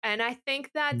do. And I think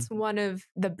Mm. that's one of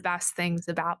the best things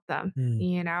about them.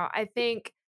 Mm. I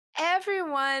think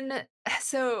everyone,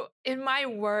 so in my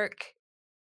work,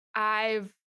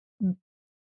 I've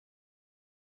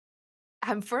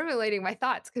I'm formulating my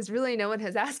thoughts because really no one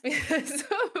has asked me this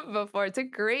before. It's a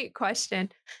great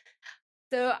question.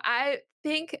 So I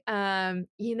think they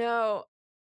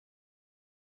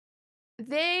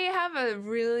have a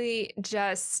really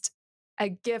just a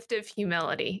gift of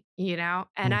humility, and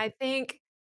Mm. I think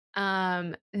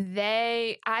it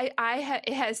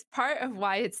has part of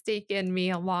why it's taken me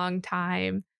a long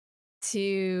time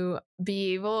to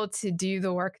be able to do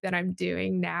the work that I'm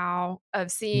doing now of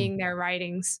Mm. seeing their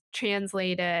writings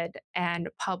translated and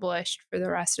published for the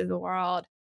rest of the world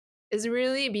is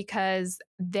really because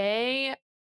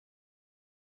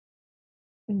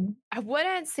I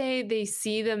wouldn't say they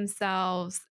see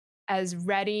themselves as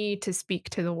ready to speak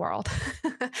to the world.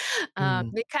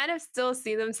 Mm. They kind of still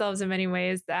see themselves in many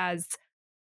ways as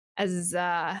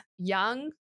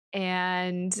young,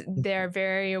 and Mm. they're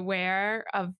very aware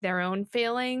of their own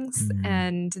failings Mm.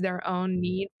 and their own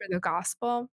need for the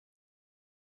gospel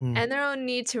Mm. and their own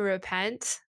need to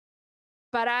repent.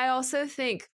 But I also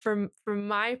think from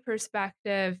my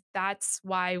perspective, that's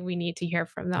why we need to hear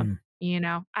from them. Mm. I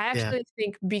Yeah. actually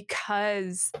think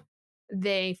because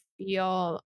they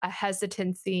feel a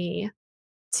hesitancy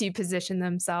to position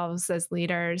themselves as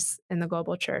leaders in the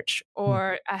global church, Mm.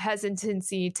 or a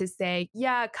hesitancy to say,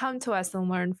 yeah, come to us and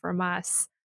learn from us.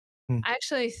 Mm. I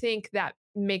actually think that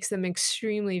makes them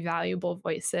extremely valuable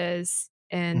voices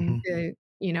in Mhm.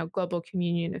 the global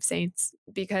communion of saints,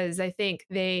 because I think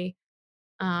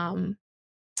um,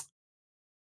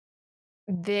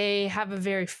 they have a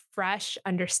very fresh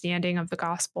understanding of the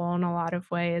gospel in a lot of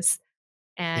ways,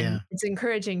 and Yeah. it's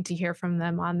encouraging to hear from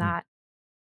them on Mm. that.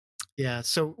 Yeah,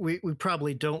 so we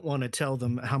probably don't wanna tell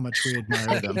them how much we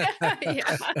admire them,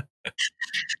 Yeah.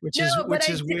 which No, is but which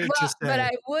is weird to but say.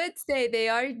 I would say they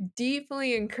are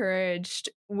deeply encouraged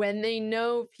when they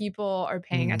know people are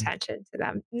paying Mm. attention to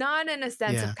them. Not in a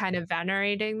sense Yeah. of kind of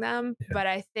venerating them, Yeah. but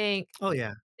I think Oh,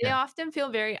 yeah. they Yeah. often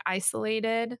feel very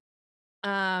isolated.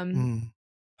 Um, Mm.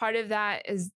 Part of that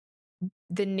is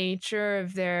the nature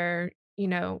of their,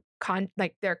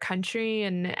 like their country,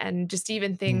 and just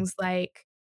even Mm, things like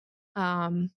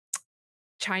um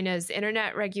China's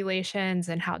internet regulations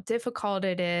and how difficult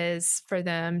it is for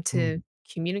them mm, to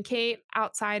communicate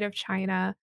outside of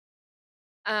China.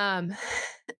 Um,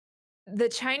 the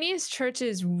Chinese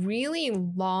churches really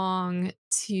long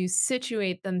to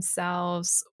situate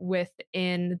themselves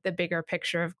within the bigger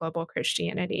picture of global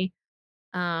Christianity,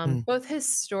 mm, both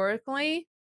historically,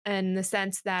 in the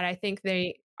sense that I think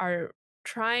they are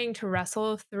trying to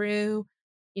wrestle through,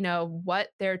 what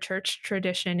their church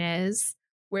tradition is,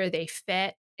 where they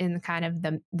fit in kind of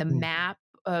the mm, map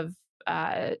of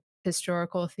uh,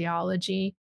 historical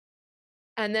theology.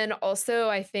 And then also,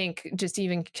 I think just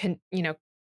even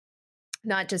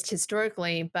not just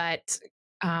historically, but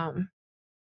um,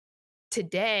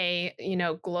 today,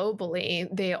 globally,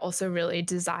 they also really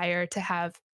desire to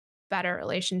have better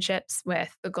relationships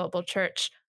with the global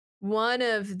church. One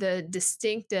of the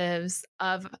distinctives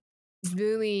of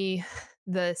really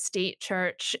the state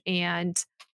church and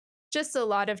just a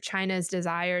lot of China's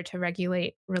desire to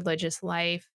regulate religious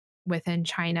life within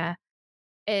China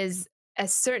is a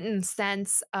certain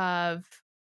sense of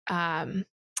um,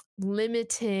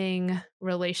 limiting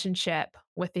relationship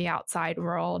with the outside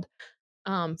world,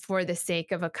 for the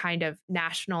sake of a kind of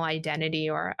national identity,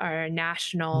 or a mm.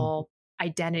 national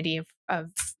identity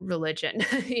of religion,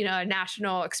 a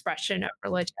national expression of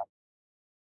religion.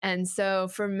 And so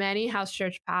for many house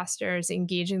church pastors,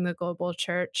 engaging the global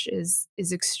church is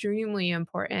extremely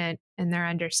important in their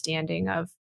understanding of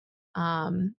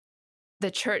um, the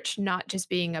church not just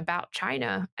being about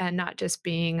China and not just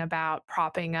being about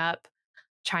propping up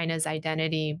China's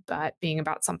identity, but being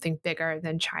about something bigger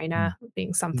than Mm, China,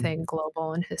 being mm. something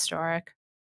global and historic.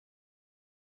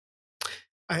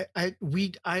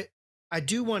 I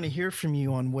do want to hear from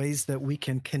you on ways that we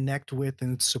can connect with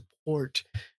and support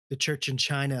the church in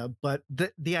China. But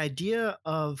the idea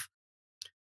of,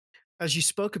 as you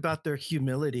spoke about their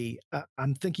humility,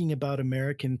 I'm thinking about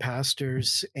American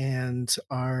pastors and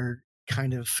our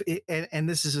kind of, and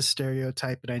this is a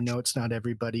stereotype, and I know it's not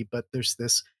everybody, but there's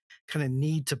this kind of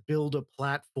need to build a Mm,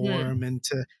 platform and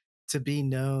to be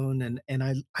known, and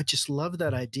I just love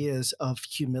that idea of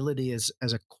humility as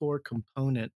a core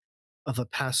component of a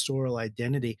pastoral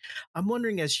identity. I'm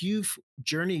wondering, as you've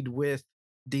journeyed with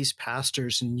these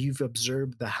pastors and you've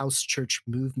observed the house church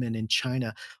movement in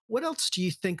China, what else do you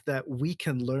think that we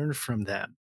can learn from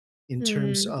them in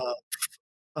terms mm,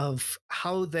 of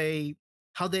how they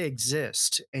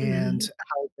exist and mm.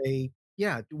 how they,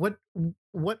 yeah,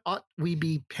 what ought we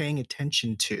be paying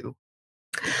attention to?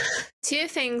 Two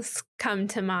things come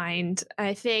to mind.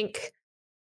 I think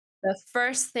the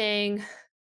first thing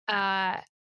uh,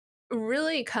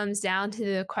 really comes down to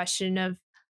the question of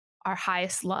our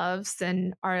highest loves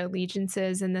and our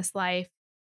allegiances in this life.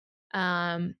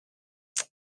 Um,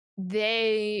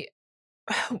 they,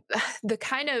 the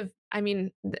kind of, I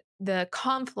mean, the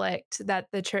conflict that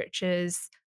the churches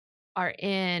are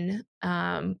in,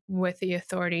 with the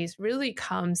authorities really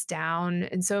comes down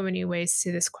in so many ways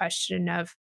to this question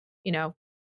of, you know,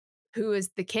 who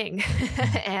is the king,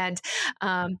 Mm, and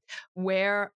um,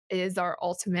 where is our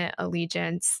ultimate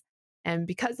allegiance? And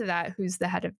because of that, who's the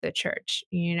head of the church?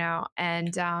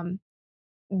 And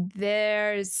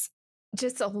there's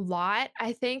just a lot,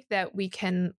 I think, that we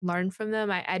can learn from them.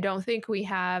 I don't think we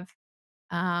have,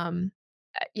 um,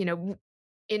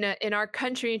 in our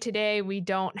country today, we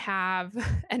don't have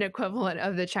an equivalent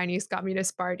of the Chinese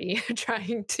Communist Party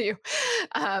trying to,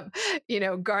 um,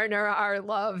 garner our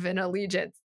love and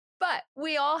allegiance. But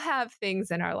we all have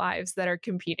things in our lives that are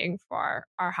competing for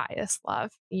our highest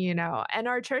love, and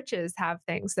our churches have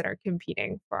things that are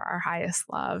competing for our highest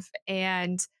love.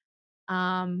 And,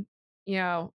 um, you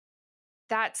know,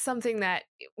 that's something that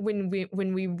when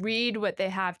we read what they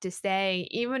have to say,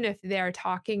 even if they're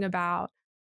talking about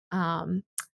um,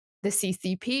 the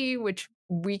CCP, which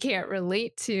we can't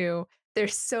relate to,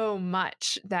 there's so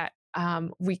much that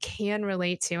we can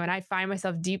relate to. And I find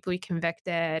myself deeply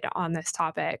convicted on this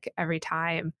topic every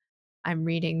time I'm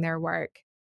reading their work.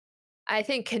 I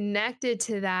think connected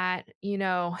to that,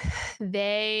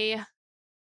 they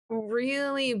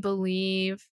really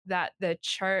believe that the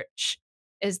church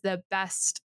is the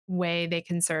best way they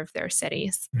can serve their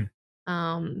cities.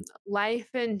 Mm.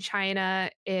 Life in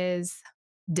China is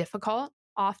difficult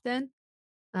often.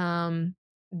 um,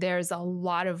 there's a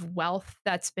lot of wealth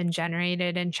that's been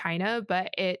generated in China,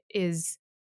 but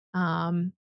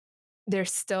um,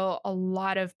 there's still a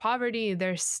lot of poverty.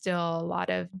 There's still a lot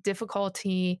of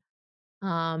difficulty.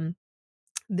 Um,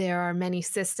 there are many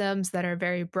systems that are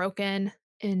very broken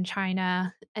in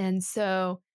China. And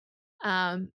so,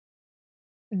 um,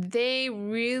 they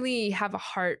really have a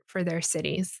heart for their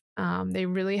cities. They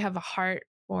really have a heart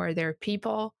for their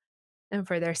people and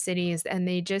for their cities. And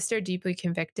they just are deeply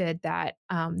convicted that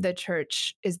the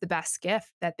church is the best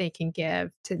gift that they can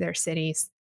give to their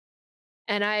cities.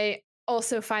 And I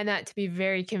also find that to be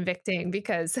very convicting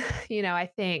because,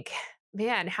 I think,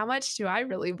 man, how much do I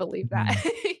really believe that?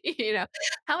 Mhm.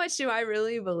 How much do I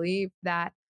really believe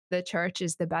that the church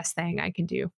is the best thing I can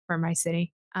do for my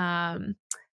city?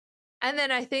 And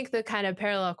then I think the kind of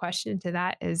parallel question to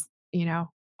that is,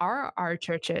 are our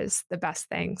churches the best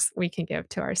things we can give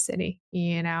to our city?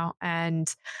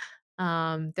 And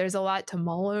there's a lot to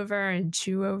mull over and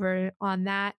chew over on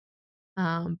that.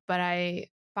 But I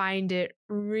find it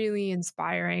really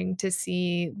inspiring to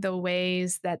see the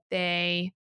ways that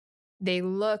they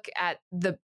look at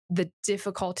the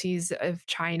difficulties of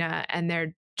China, and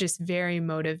they're just very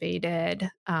motivated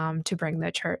to bring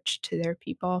the church to their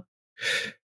people.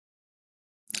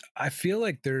 I feel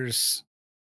like there's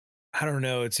I don't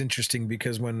know, it's interesting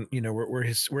because when,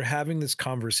 we're having this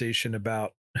conversation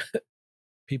about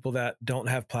people that don't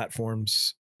have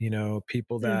platforms,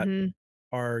 people that Hmm.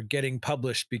 are getting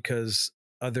published because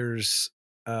others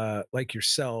like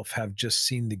yourself have just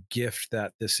seen the gift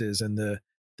that this is and the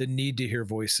need to hear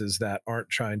voices that aren't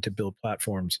trying to build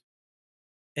platforms.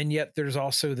 And yet there's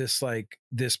also this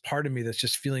part of me that's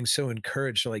just feeling so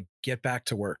encouraged to like get back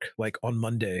to work like on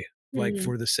Monday, like Hmm.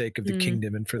 for the sake of the Hmm.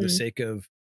 kingdom and for the sake of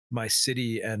my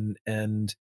city. And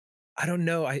I don't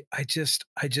know, I just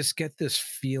get this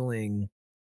feeling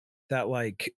that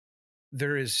like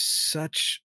there is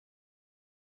such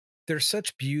there's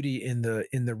such beauty in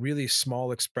the really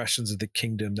small expressions of the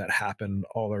kingdom that happen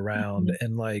all around. Mhm.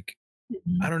 And like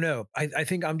I Mhm. don't know, I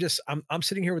think I'm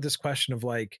sitting here with this question of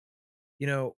like, you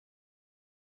know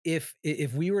if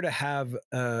we were to have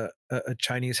a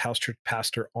Chinese house church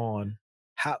pastor on,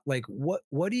 how like what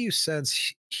do you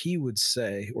sense he would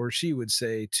say or she would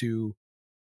say to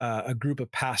a group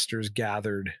of pastors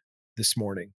gathered this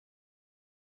morning?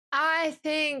 I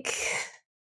think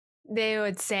they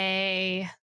would say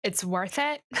it's worth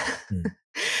it. Mm,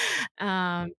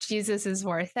 Jesus is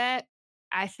worth it.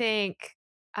 I think,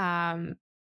 um,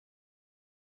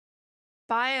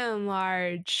 by and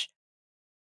large,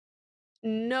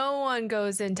 no one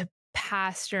goes into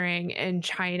pastoring in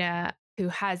China who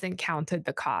hasn't counted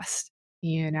the cost,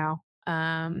 you know?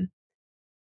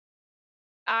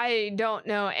 I don't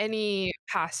know any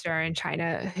pastor in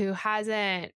China who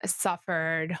hasn't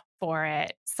suffered for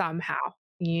it somehow,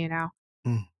 you know?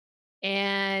 Mm,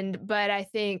 But I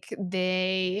think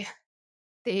they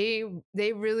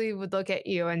really would look at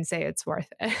you and say it's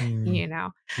worth it, mm, you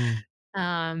know? mm,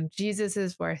 Jesus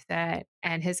is worth it,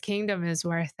 and his kingdom is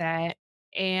worth it,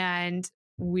 and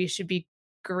we should be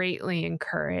greatly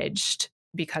encouraged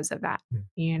because of that, mm,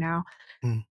 you know?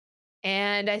 mm,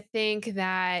 And I think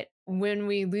that when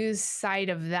we lose sight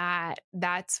of that,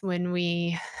 that's when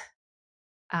we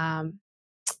um,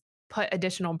 put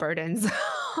additional burdens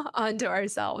onto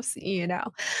ourselves, you know?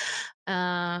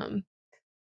 Um,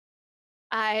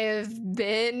 I've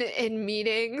been in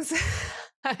meetings.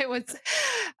 I was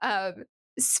um,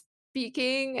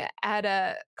 speaking at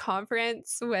a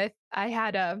conference with, I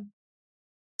had a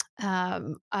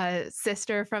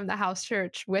sister from the house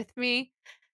church with me,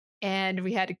 and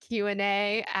we had a Q and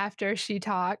A after she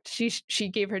talked. She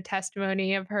gave her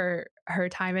testimony of her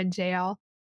time in jail.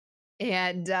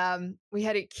 And we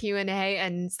had a Q and A,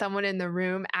 and someone in the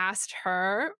room asked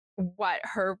her what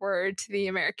her word to the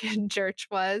American church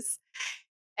was.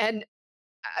 And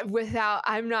without,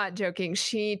 I'm not joking,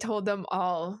 she told them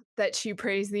all that she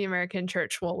prays the American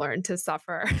church will learn to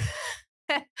suffer.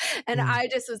 And mm, I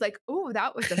just was like, "Oh,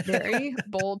 that was a very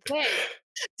bold thing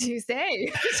to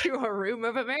say to a room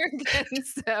of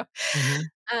Americans." So,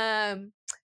 mhm, um,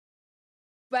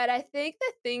 but I think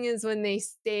the thing is when they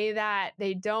say that,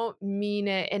 they don't mean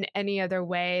it in any other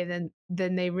way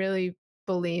than they really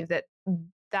believe that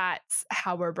that's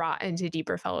how we're brought into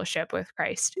deeper fellowship with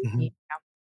Christ. mhm,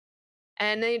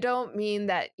 And they don't mean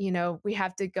that, we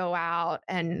have to go out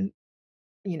and,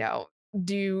 you know,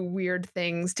 do weird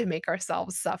things to make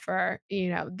ourselves suffer.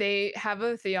 They have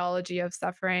a theology of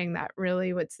suffering that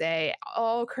really would say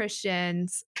all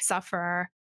Christians suffer,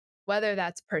 whether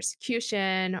that's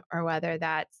persecution or whether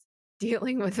that's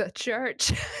dealing with a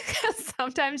church. 'Cause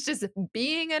sometimes just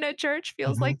being in a church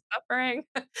feels mhm, like suffering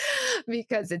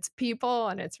because it's people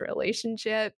and it's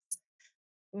relationships,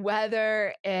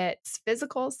 whether it's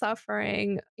physical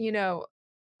suffering.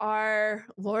 Our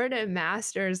Lord and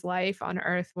Master's life on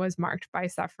earth was marked by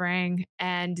suffering,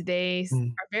 and they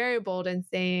mm, are very bold in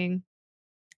saying,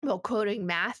 well, quoting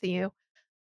Matthew,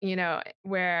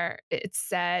 where it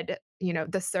said,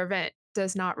 the servant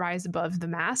does not rise above the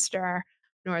master,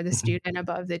 nor the Mhm. student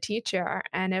above the teacher.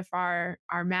 And if our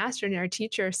master and our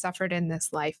teacher suffered in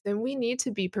this life, then we need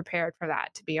to be prepared for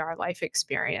that to be our life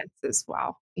experience as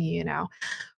well.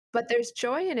 But there's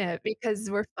joy in it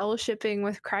because we're fellowshipping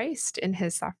with Christ in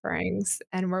his sufferings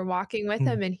and we're walking with Mm.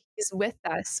 him and he's with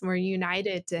us. We're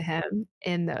united to him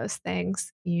in those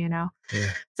things.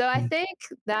 Yeah. So I Mm. think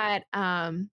that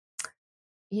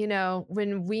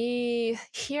when we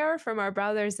hear from our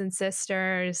brothers and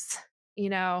sisters, you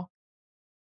know,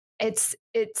 it's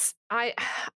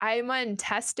I'm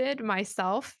untested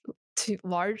myself to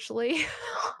largely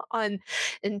on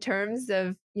in terms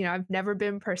of, I've never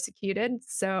been persecuted.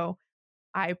 So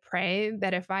I pray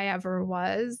that if I ever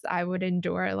was, I would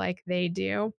endure like they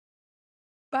do.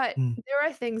 But Mm. there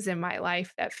are things in my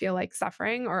life that feel like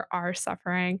suffering or are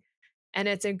suffering. And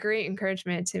it's a great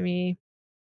encouragement to me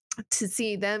to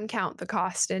see them count the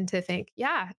cost and to think,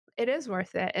 yeah, it is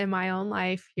worth it in my own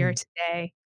life here Mm.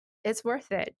 today. It's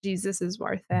worth it. Jesus is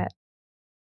worth Mm. it.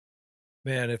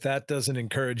 Man, if that doesn't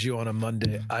encourage you on a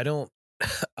Monday, I don't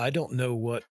I don't know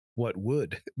what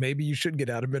would. Maybe you should get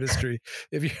out of ministry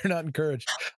if you're not encouraged.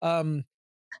 Um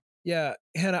yeah,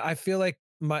 Hannah, I feel like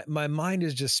my mind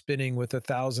is just spinning with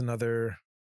 1,000 other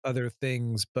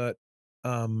things, but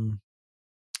um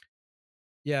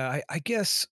yeah, I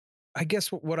guess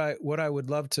what I would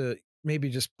love to maybe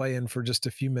just play in for just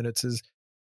a few minutes is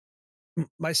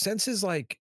my sense is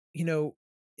like, you know,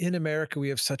 in America we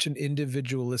have such an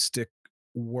individualistic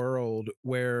world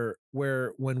where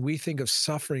when we think of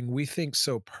suffering, we think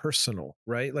so personal,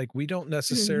 right? Like we don't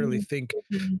necessarily Mhm. think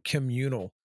Mhm.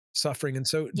 communal suffering. And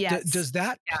so Yes. does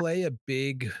that Yeah. play a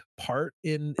big part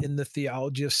in the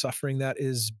theology of suffering that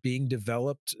is being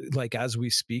developed like as we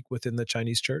speak within the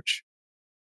Chinese church?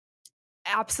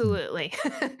 Mm. Absolutely.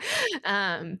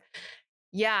 um,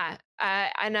 Yeah,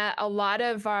 and a lot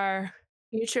of our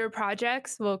future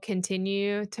projects will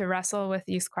continue to wrestle with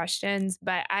these questions,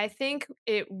 but I think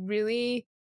it really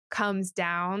comes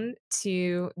down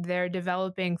to their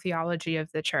developing theology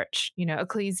of the church,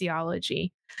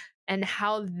 ecclesiology, and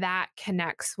how that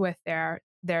connects with their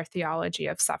theology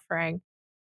of suffering.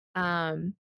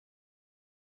 Um,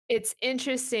 it's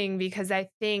interesting because I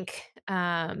think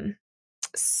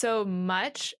so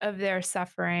much of their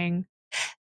suffering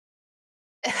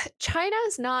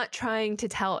China's not trying to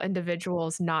tell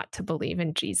individuals not to believe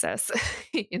in Jesus.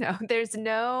 There's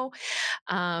no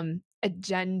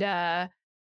agenda,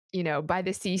 by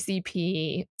the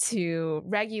CCP to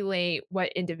regulate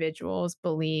what individuals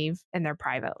believe in their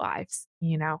private lives.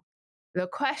 The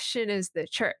question is the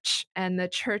church and the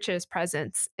church's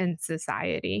presence in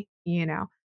society.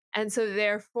 And so,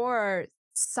 therefore,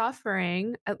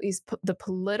 suffering, at least the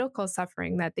political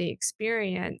suffering that they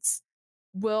experience,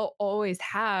 will always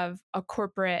have a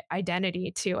corporate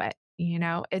identity to it.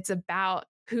 It's about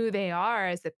who they are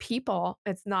as a people,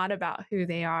 it's not about who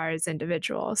they are as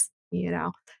individuals.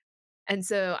 And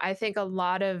so I think a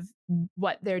lot of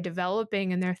what they're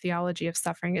developing in their theology of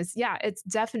suffering is, yeah, it's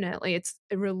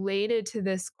related to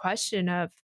this question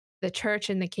of the church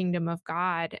and the kingdom of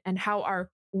God and how are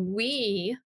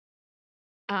we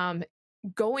um,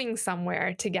 going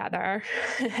somewhere together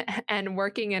and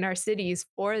working in our cities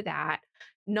for that,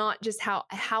 not just how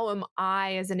am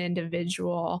I as an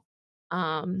individual,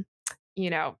 um, you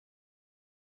know,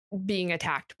 being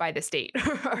attacked by the state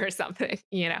or something.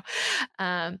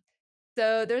 Um,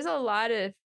 so there's a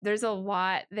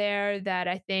lot there that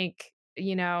I think,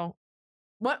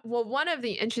 one of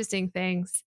the interesting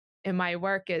things in my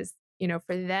work is,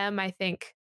 for them, I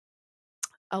think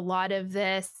a lot of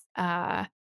this uh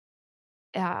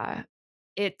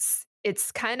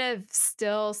it's kind of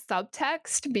still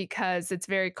subtext because it's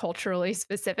very culturally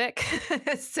specific.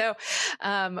 So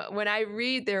when I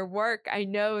read their work, I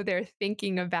know they're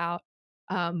thinking about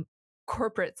um,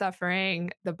 corporate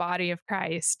suffering, the body of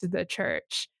Christ, the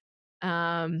church.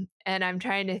 And I'm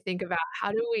trying to think about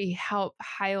how do we help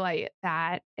highlight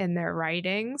that in their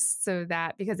writings so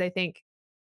that because I think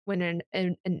when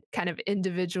an kind of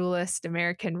individualist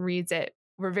American reads it,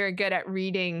 we're very good at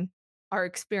reading our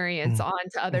experience Mm.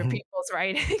 onto other Mhm. people's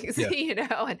writings, Yeah.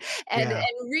 and Yeah.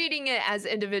 reading it as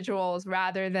individuals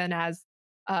rather than as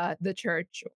the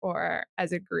church or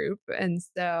as a group. And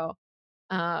so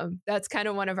that's kind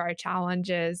of one of our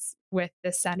challenges with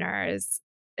the center is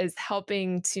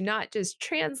helping to not just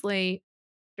translate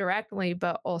directly,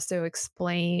 but also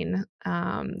explain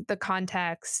the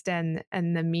context and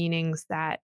the meanings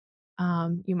that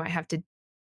you might have to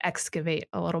excavate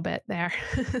a little bit there.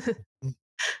 Mm.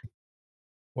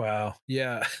 Wow.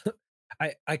 Yeah.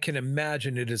 I can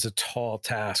imagine it is a tall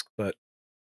task, but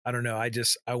I don't know.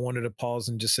 I wanted to pause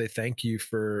and just say thank you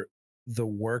for the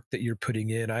work that you're putting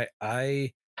in.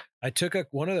 I took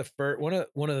one of the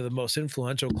one of the most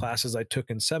influential classes I took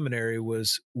in seminary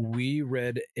was we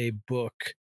read a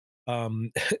book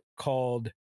um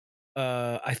called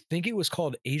I think it was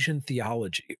called Asian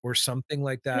Theology or something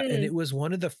like that. And Mm, it was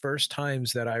one of the first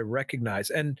times that I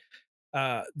recognized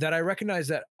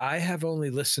that I have only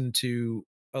listened to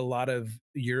a lot of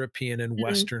European and mm,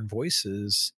 Western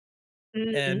voices.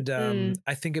 mm, And mm,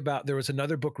 I think about there was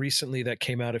another book recently that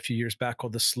came out a few years back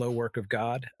called The Slow Work of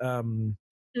God.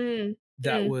 mm,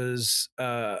 That mm, was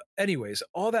anyways,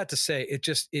 all that to say,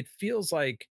 it feels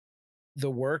like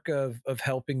the work of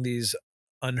helping these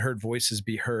unheard voices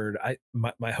be heard.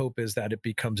 My hope is that it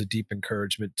becomes a deep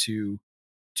encouragement to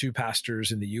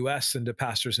pastors in the US and to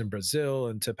pastors in Brazil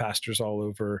and to pastors all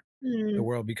over the mm,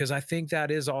 world, because I think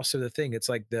that is also the thing. It's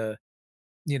like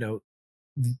you know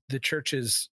the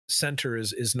church's center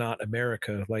is not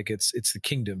America. Like it's the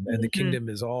kingdom, and the mhm, kingdom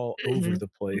is all over mhm, the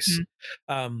place.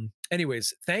 mhm.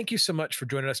 Anyways, thank you so much for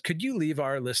joining us. Could you leave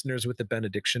our listeners with a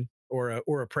benediction or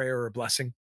a prayer or a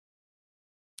blessing?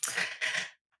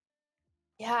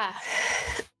 Yeah.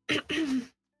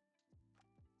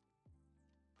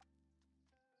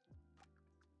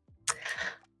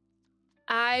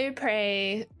 I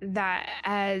pray that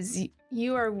as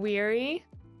you are weary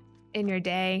in your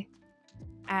day,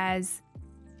 as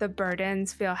the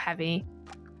burdens feel heavy,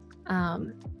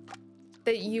 um,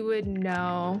 that you would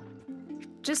know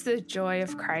just the joy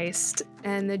of Christ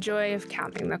and the joy of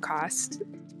counting the cost,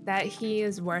 that He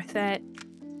is worth it,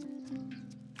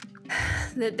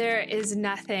 that there is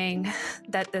nothing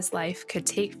that this life could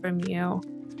take from you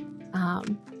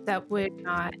that would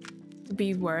not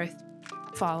be worth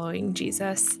following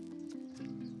Jesus.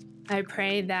 I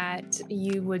pray that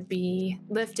you would be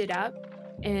lifted up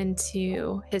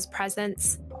into His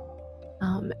presence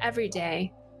every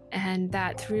day, and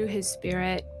that through His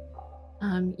Spirit,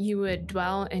 you would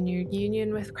dwell in your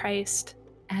union with Christ,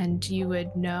 and you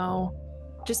would know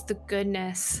just the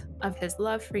goodness of His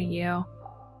love for you,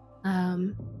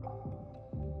 um,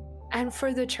 and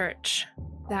for the church,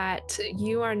 that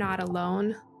you are not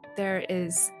alone. There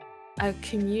is a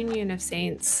communion of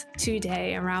saints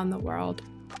today around the world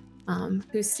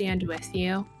who stand with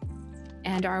you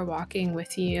and are walking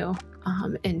with you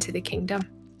into the kingdom.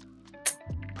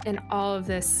 In all of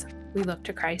this, we look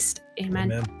to Christ.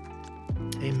 Amen. Amen.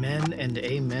 Amen and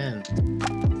amen.